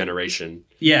 every generation.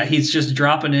 Yeah, he's just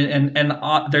dropping it. And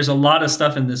there's a lot of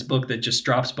stuff in this book that just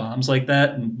drops bombs like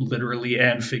that, literally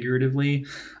and figuratively,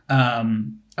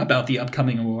 about the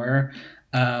upcoming war.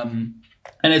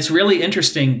 And it's really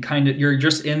interesting, kind of, you're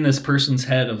just in this person's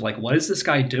head of like, what is this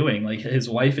guy doing? Like his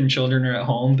wife and children are at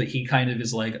home, but he kind of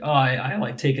is like, oh, I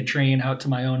like take a train out to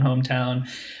my own hometown.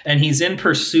 And he's in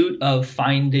pursuit of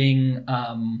finding,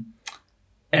 and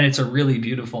it's a really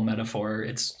beautiful metaphor.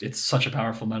 It's such a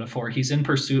powerful metaphor. He's in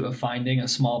pursuit of finding a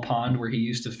small pond where he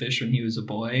used to fish when he was a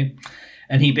boy.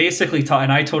 And he basically and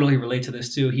I totally relate to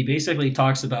this too. He basically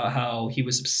talks about how he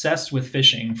was obsessed with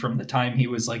fishing from the time he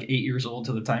was like 8 years old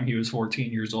to the time he was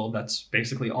 14 years old. That's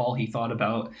basically all he thought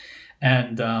about.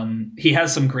 And he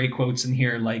has some great quotes in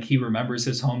here. Like he remembers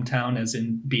his hometown as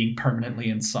in being permanently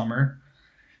in summer.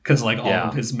 Because like all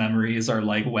of his memories are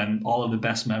like when all of the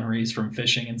best memories from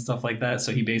fishing and stuff like that.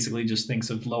 So he basically just thinks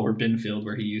of Lower Binfield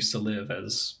where he used to live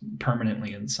as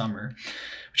permanently in summer,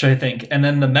 which I think. And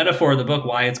then the metaphor of the book,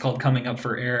 why it's called Coming Up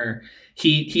for Air.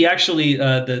 He actually,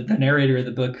 the narrator of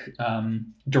the book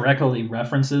directly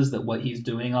references that what he's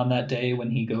doing on that day when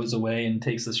he goes away and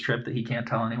takes this trip that he can't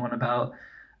tell anyone about,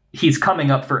 he's coming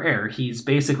up for air. He's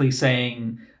basically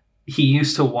saying he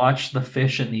used to watch the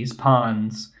fish in these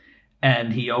ponds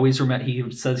And he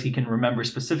he says he can remember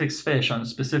specific fish on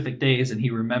specific days, and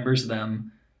he remembers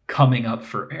them coming up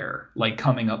for air, like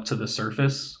coming up to the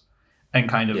surface and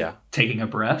kind of taking a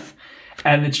breath.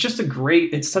 And it's just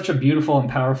it's such a beautiful and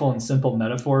powerful and simple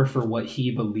metaphor for what he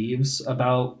believes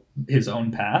about his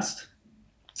own past.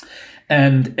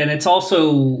 And it's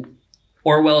also,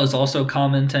 Orwell is also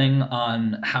commenting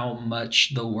on how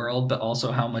much the world, but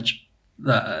also how much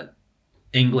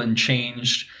England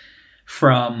changed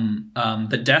from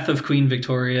the death of Queen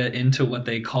Victoria into what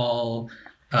they call,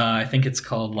 I think it's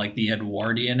called like the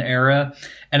Edwardian era.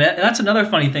 And that's another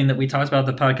funny thing that we talked about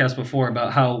the podcast before,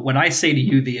 about how when I say to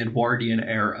you the Edwardian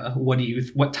era,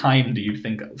 what time do you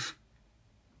think of?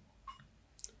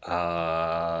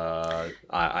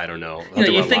 I don't know.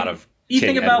 You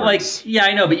think about Edwards.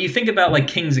 I know, but you think about like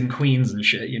kings and queens and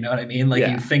shit, you know what I mean? Like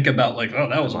you think about like, oh,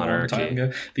 that was a long time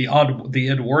ago. The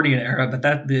Edwardian era, but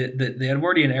the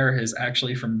Edwardian era is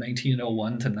actually from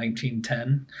 1901 to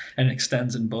 1910 and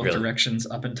extends in both directions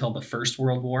up until the First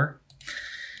World War.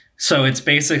 So it's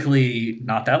basically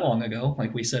not that long ago,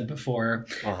 like we said before.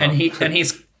 And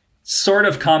he's sort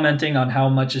of commenting on how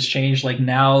much has changed. Like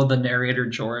now the narrator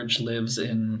George lives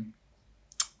in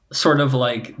sort of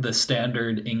like the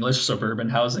standard English suburban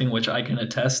housing, which I can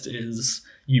attest is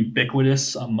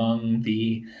ubiquitous among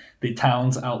the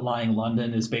towns outlying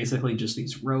London, is basically just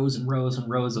these rows and rows and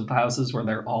rows of houses where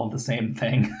they're all the same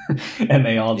thing. And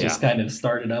they all just kind of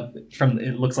started up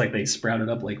it looks like they sprouted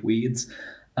up like weeds.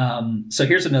 So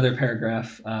here's another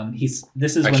paragraph.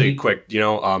 This is actually quick, can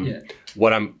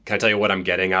I tell you what I'm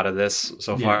getting out of this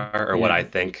so far, or what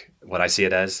I see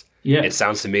it as? Yeah. It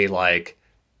sounds to me like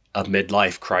a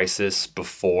midlife crisis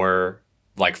before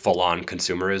like full on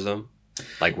consumerism,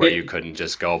 like where you couldn't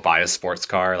just go buy a sports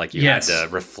car. Like you had to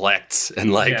reflect,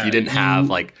 and you didn't have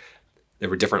there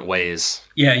were different ways.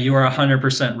 Yeah, you are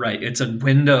 100% right. It's a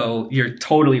window. You're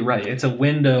totally right. It's a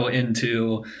window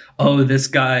into, this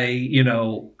guy,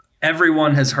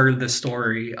 everyone has heard the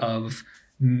story of,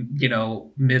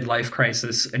 midlife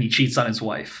crisis and he cheats on his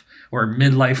wife, or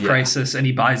midlife crisis and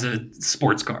he buys a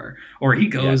sports car, or he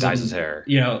goes dyes his hair,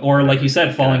 or like you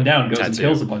said, falling down, goes and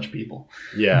kills a bunch of people.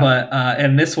 Yeah. But,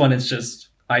 and this one is just,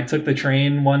 I took the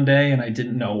train one day and I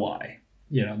didn't know why,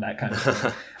 that kind of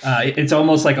thing. It's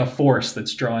almost like a force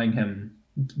that's drawing him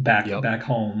back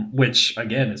home, which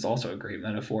again is also a great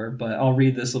metaphor. But I'll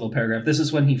read this little paragraph. This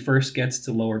is when he first gets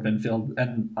to Lower Binfield,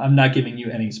 and I'm not giving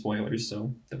you any spoilers,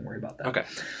 so don't worry about that. Okay.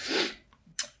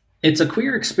 It's a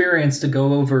queer experience to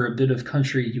go over a bit of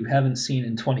country you haven't seen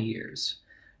in 20 years.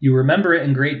 You remember it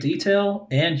in great detail,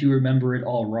 and you remember it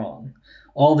all wrong.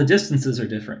 All the distances are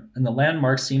different, and the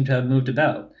landmarks seem to have moved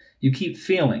about. You keep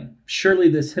feeling, surely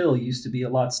this hill used to be a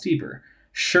lot steeper.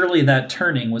 Surely that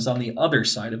turning was on the other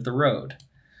side of the road.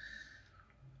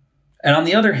 And on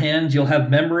the other hand, you'll have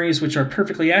memories which are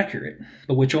perfectly accurate,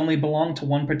 but which only belong to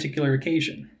one particular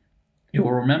occasion. You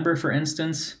will remember, for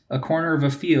instance, a corner of a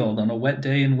field on a wet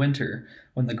day in winter,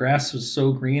 when the grass was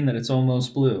so green that it's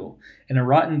almost blue, and a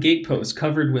rotten gatepost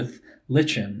covered with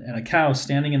lichen, and a cow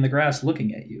standing in the grass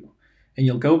looking at you. And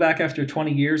you'll go back after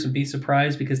 20 years and be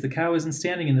surprised because the cow isn't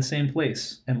standing in the same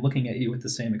place and looking at you with the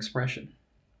same expression.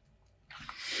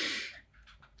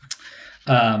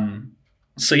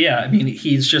 So yeah, I mean,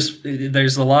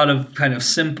 there's a lot of kind of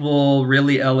simple,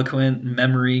 really eloquent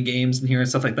memory games in here and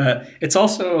stuff like that. It's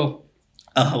also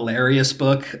a hilarious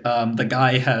book. The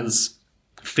guy has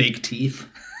fake teeth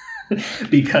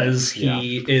because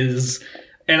he is,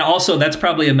 and also that's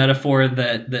probably a metaphor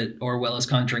that Orwell is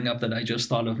conjuring up that I just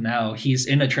thought of now. He's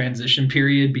in a transition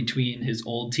period between his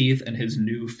old teeth and his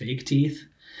new fake teeth.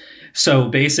 So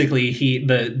basically,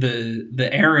 the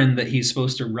errand that he's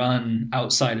supposed to run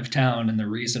outside of town, and the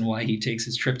reason why he takes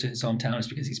his trip to his hometown is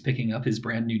because he's picking up his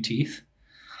brand new teeth.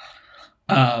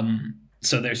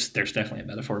 So there's definitely a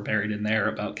metaphor buried in there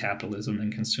about capitalism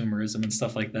and consumerism and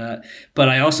stuff like that. But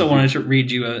I also wanted to read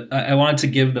you I wanted to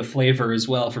give the flavor as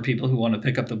well for people who want to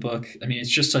pick up the book. I mean, it's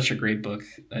just such a great book.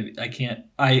 Like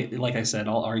I said,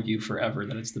 I'll argue forever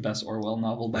that it's the best Orwell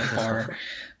novel by far.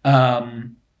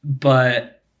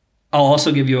 But I'll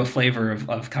also give you a flavor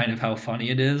of kind of how funny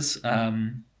it is.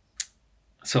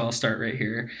 So I'll start right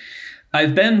here.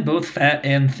 I've been both fat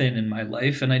and thin in my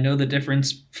life, and I know the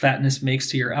difference fatness makes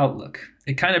to your outlook.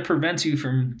 It kind of prevents you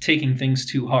from taking things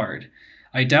too hard.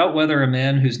 I doubt whether a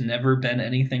man who's never been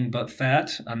anything but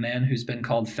fat, a man who's been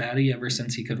called fatty ever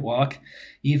since he could walk,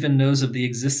 even knows of the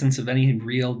existence of any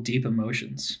real deep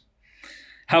emotions.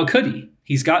 How could he?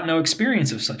 He's got no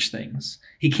experience of such things.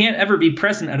 He can't ever be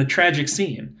present at a tragic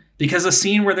scene. Because a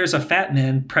scene where there's a fat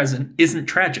man present isn't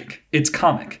tragic. It's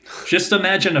comic. Just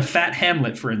imagine a fat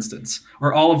Hamlet, for instance,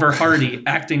 or Oliver Hardy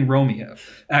acting Romeo.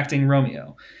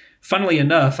 Funnily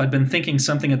enough, I'd been thinking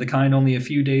something of the kind only a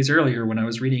few days earlier when I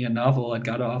was reading a novel I'd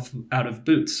got out of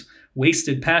Boots.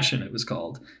 Wasted Passion, it was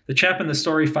called. The chap in the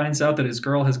story finds out that his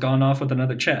girl has gone off with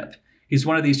another chap. He's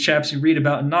one of these chaps you read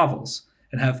about in novels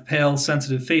and have pale,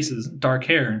 sensitive faces, dark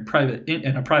hair, and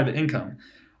a private income.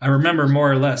 I remember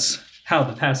more or less how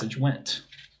the passage went.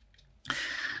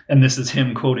 And this is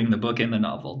him quoting the book in the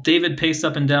novel. David paced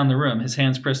up and down the room, his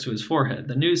hands pressed to his forehead.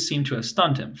 The news seemed to have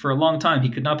stunned him. For a long time, he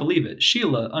could not believe it.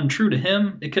 Sheila, untrue to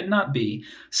him? It could not be.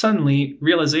 Suddenly,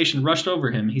 realization rushed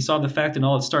over him. He saw the fact in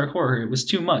all its stark horror. It was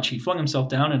too much. He flung himself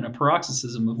down in a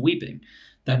paroxysm of weeping.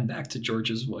 Then back to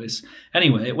George's voice.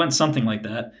 Anyway, it went something like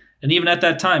that. And even at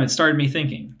that time, it started me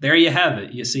thinking. There you have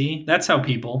it, you see? That's how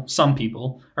people, some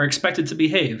people, are expected to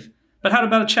behave. But how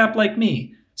about a chap like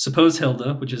me? Suppose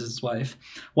Hilda, which is his wife,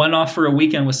 went off for a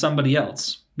weekend with somebody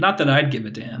else. Not that I'd give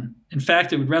a damn. In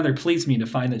fact, it would rather please me to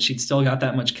find that she'd still got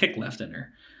that much kick left in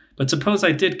her. But suppose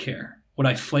I did care. Would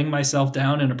I fling myself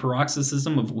down in a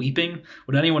paroxysm of weeping?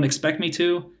 Would anyone expect me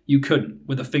to? You couldn't.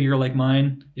 With a figure like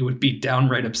mine, it would be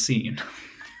downright obscene.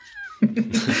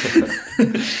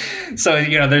 So,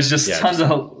 there's just tons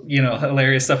of,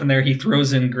 hilarious stuff in there. He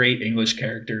throws in great English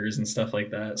characters and stuff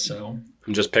like that. So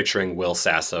I'm just picturing Will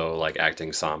Sasso like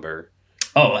acting somber.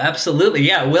 Oh, absolutely.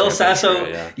 Yeah. Will Sasso.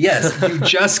 Yeah. Yes. You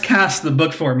just cast the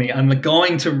book for me. I'm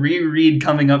going to reread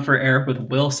Coming Up for Air with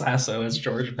Will Sasso as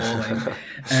George Bowling.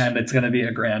 And it's going to be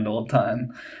a grand old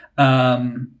time.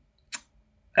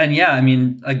 And yeah,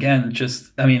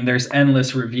 there's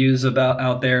endless reviews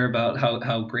out there about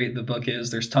how great the book is.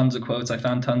 There's tons of quotes. I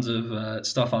found tons of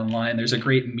stuff online. There's a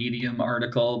great Medium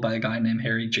article by a guy named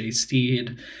Harry J.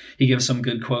 Steed. He gives some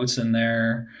good quotes in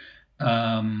there.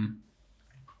 Can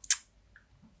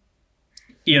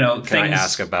I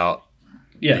ask about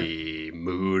the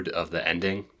mood of the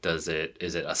ending? Is it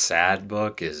a sad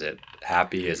book? Is it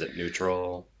happy? Is it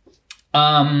neutral?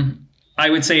 I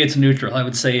would say it's neutral. I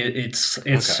would say it's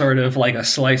okay. Sort of like a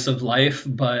slice of life,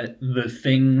 but the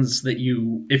things that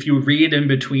if you read in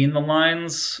between the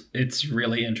lines, it's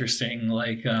really interesting.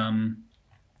 Like,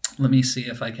 let me see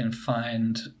if I can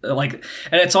find and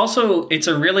it's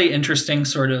a really interesting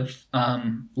sort of,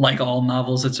 like all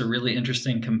novels, it's a really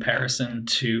interesting comparison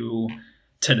to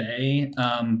today,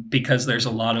 because there's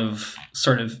a lot of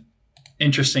sort of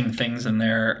interesting things in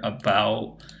there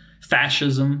about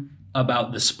fascism,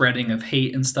 about the spreading of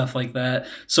hate and stuff like that.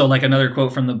 So like another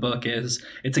quote from the book is,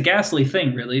 it's a ghastly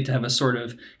thing really to have a sort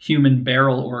of human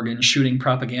barrel organ shooting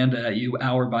propaganda at you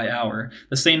hour by hour.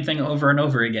 The same thing over and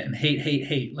over again. Hate, hate,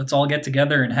 hate. Let's all get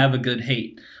together and have a good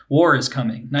hate. War is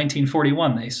coming.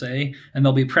 1941, they say, and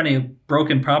there'll be plenty of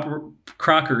broken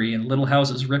crockery and little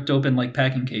houses ripped open like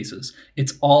packing cases.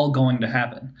 It's all going to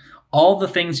happen. All the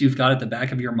things you've got at the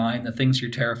back of your mind, the things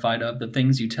you're terrified of, the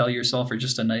things you tell yourself are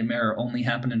just a nightmare only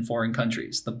happen in foreign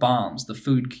countries. The bombs, the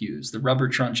food queues, the rubber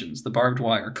truncheons, the barbed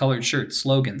wire, colored shirts,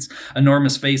 slogans,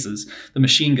 enormous faces, the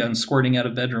machine guns squirting out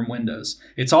of bedroom windows.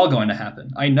 It's all going to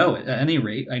happen. I know it. At any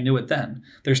rate, I knew it then.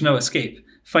 There's no escape.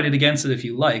 Fight it against it if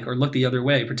you like, or look the other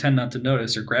way, pretend not to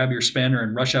notice, or grab your spanner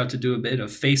and rush out to do a bit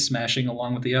of face smashing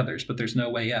along with the others, but there's no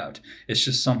way out. It's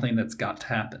just something that's got to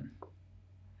happen.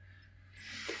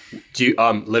 Do you,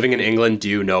 living in England, do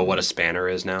you know what a spanner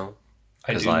is now?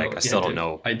 Because I still don't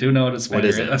know. I do know what a spanner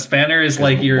is. A spanner is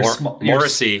like your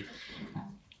Morrissey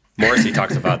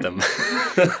talks about them.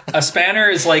 A spanner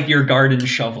is like your garden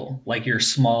shovel, like your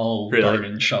small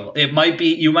garden shovel. It might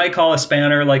be, you might call a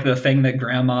spanner like the thing that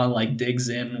grandma like digs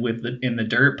in in the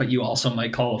dirt, but you also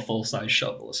might call a full size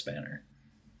shovel a spanner.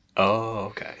 Oh,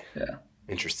 okay. Yeah.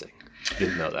 Interesting.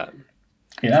 Didn't know that.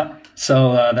 Yeah.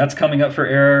 So that's Coming Up for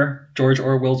Air, George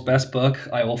Orwell's best book.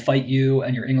 I will fight you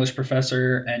and your English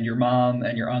professor and your mom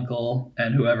and your uncle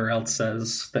and whoever else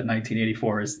says that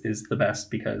 1984 is the best,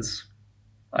 because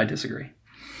I disagree.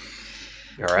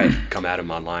 All right. Come at him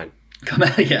online.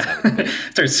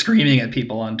 Start screaming at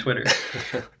people on Twitter.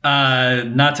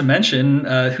 Not to mention,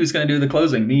 who's going to do the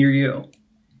closing, me or you?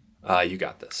 You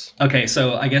got this. Okay.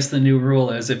 So I guess the new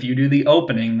rule is if you do the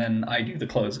opening, then I do the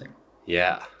closing.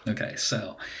 Yeah. Okay,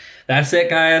 so that's it,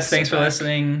 guys. Thanks for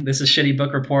listening. This is Shitty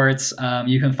Book Reports.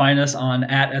 You can find us on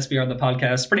 @SBR the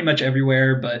Podcast pretty much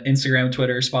everywhere, but Instagram,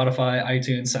 Twitter, Spotify,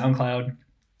 iTunes, SoundCloud.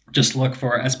 Just look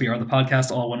for SBR the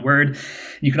Podcast, all one word.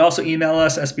 You can also email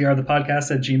us,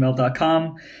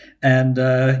 sbrthepodcast@gmail.com.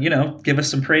 And, give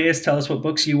us some praise. Tell us what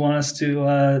books you want us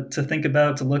to think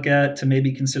about, to look at, to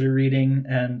maybe consider reading.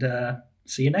 And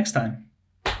see you next time.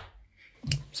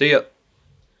 See ya.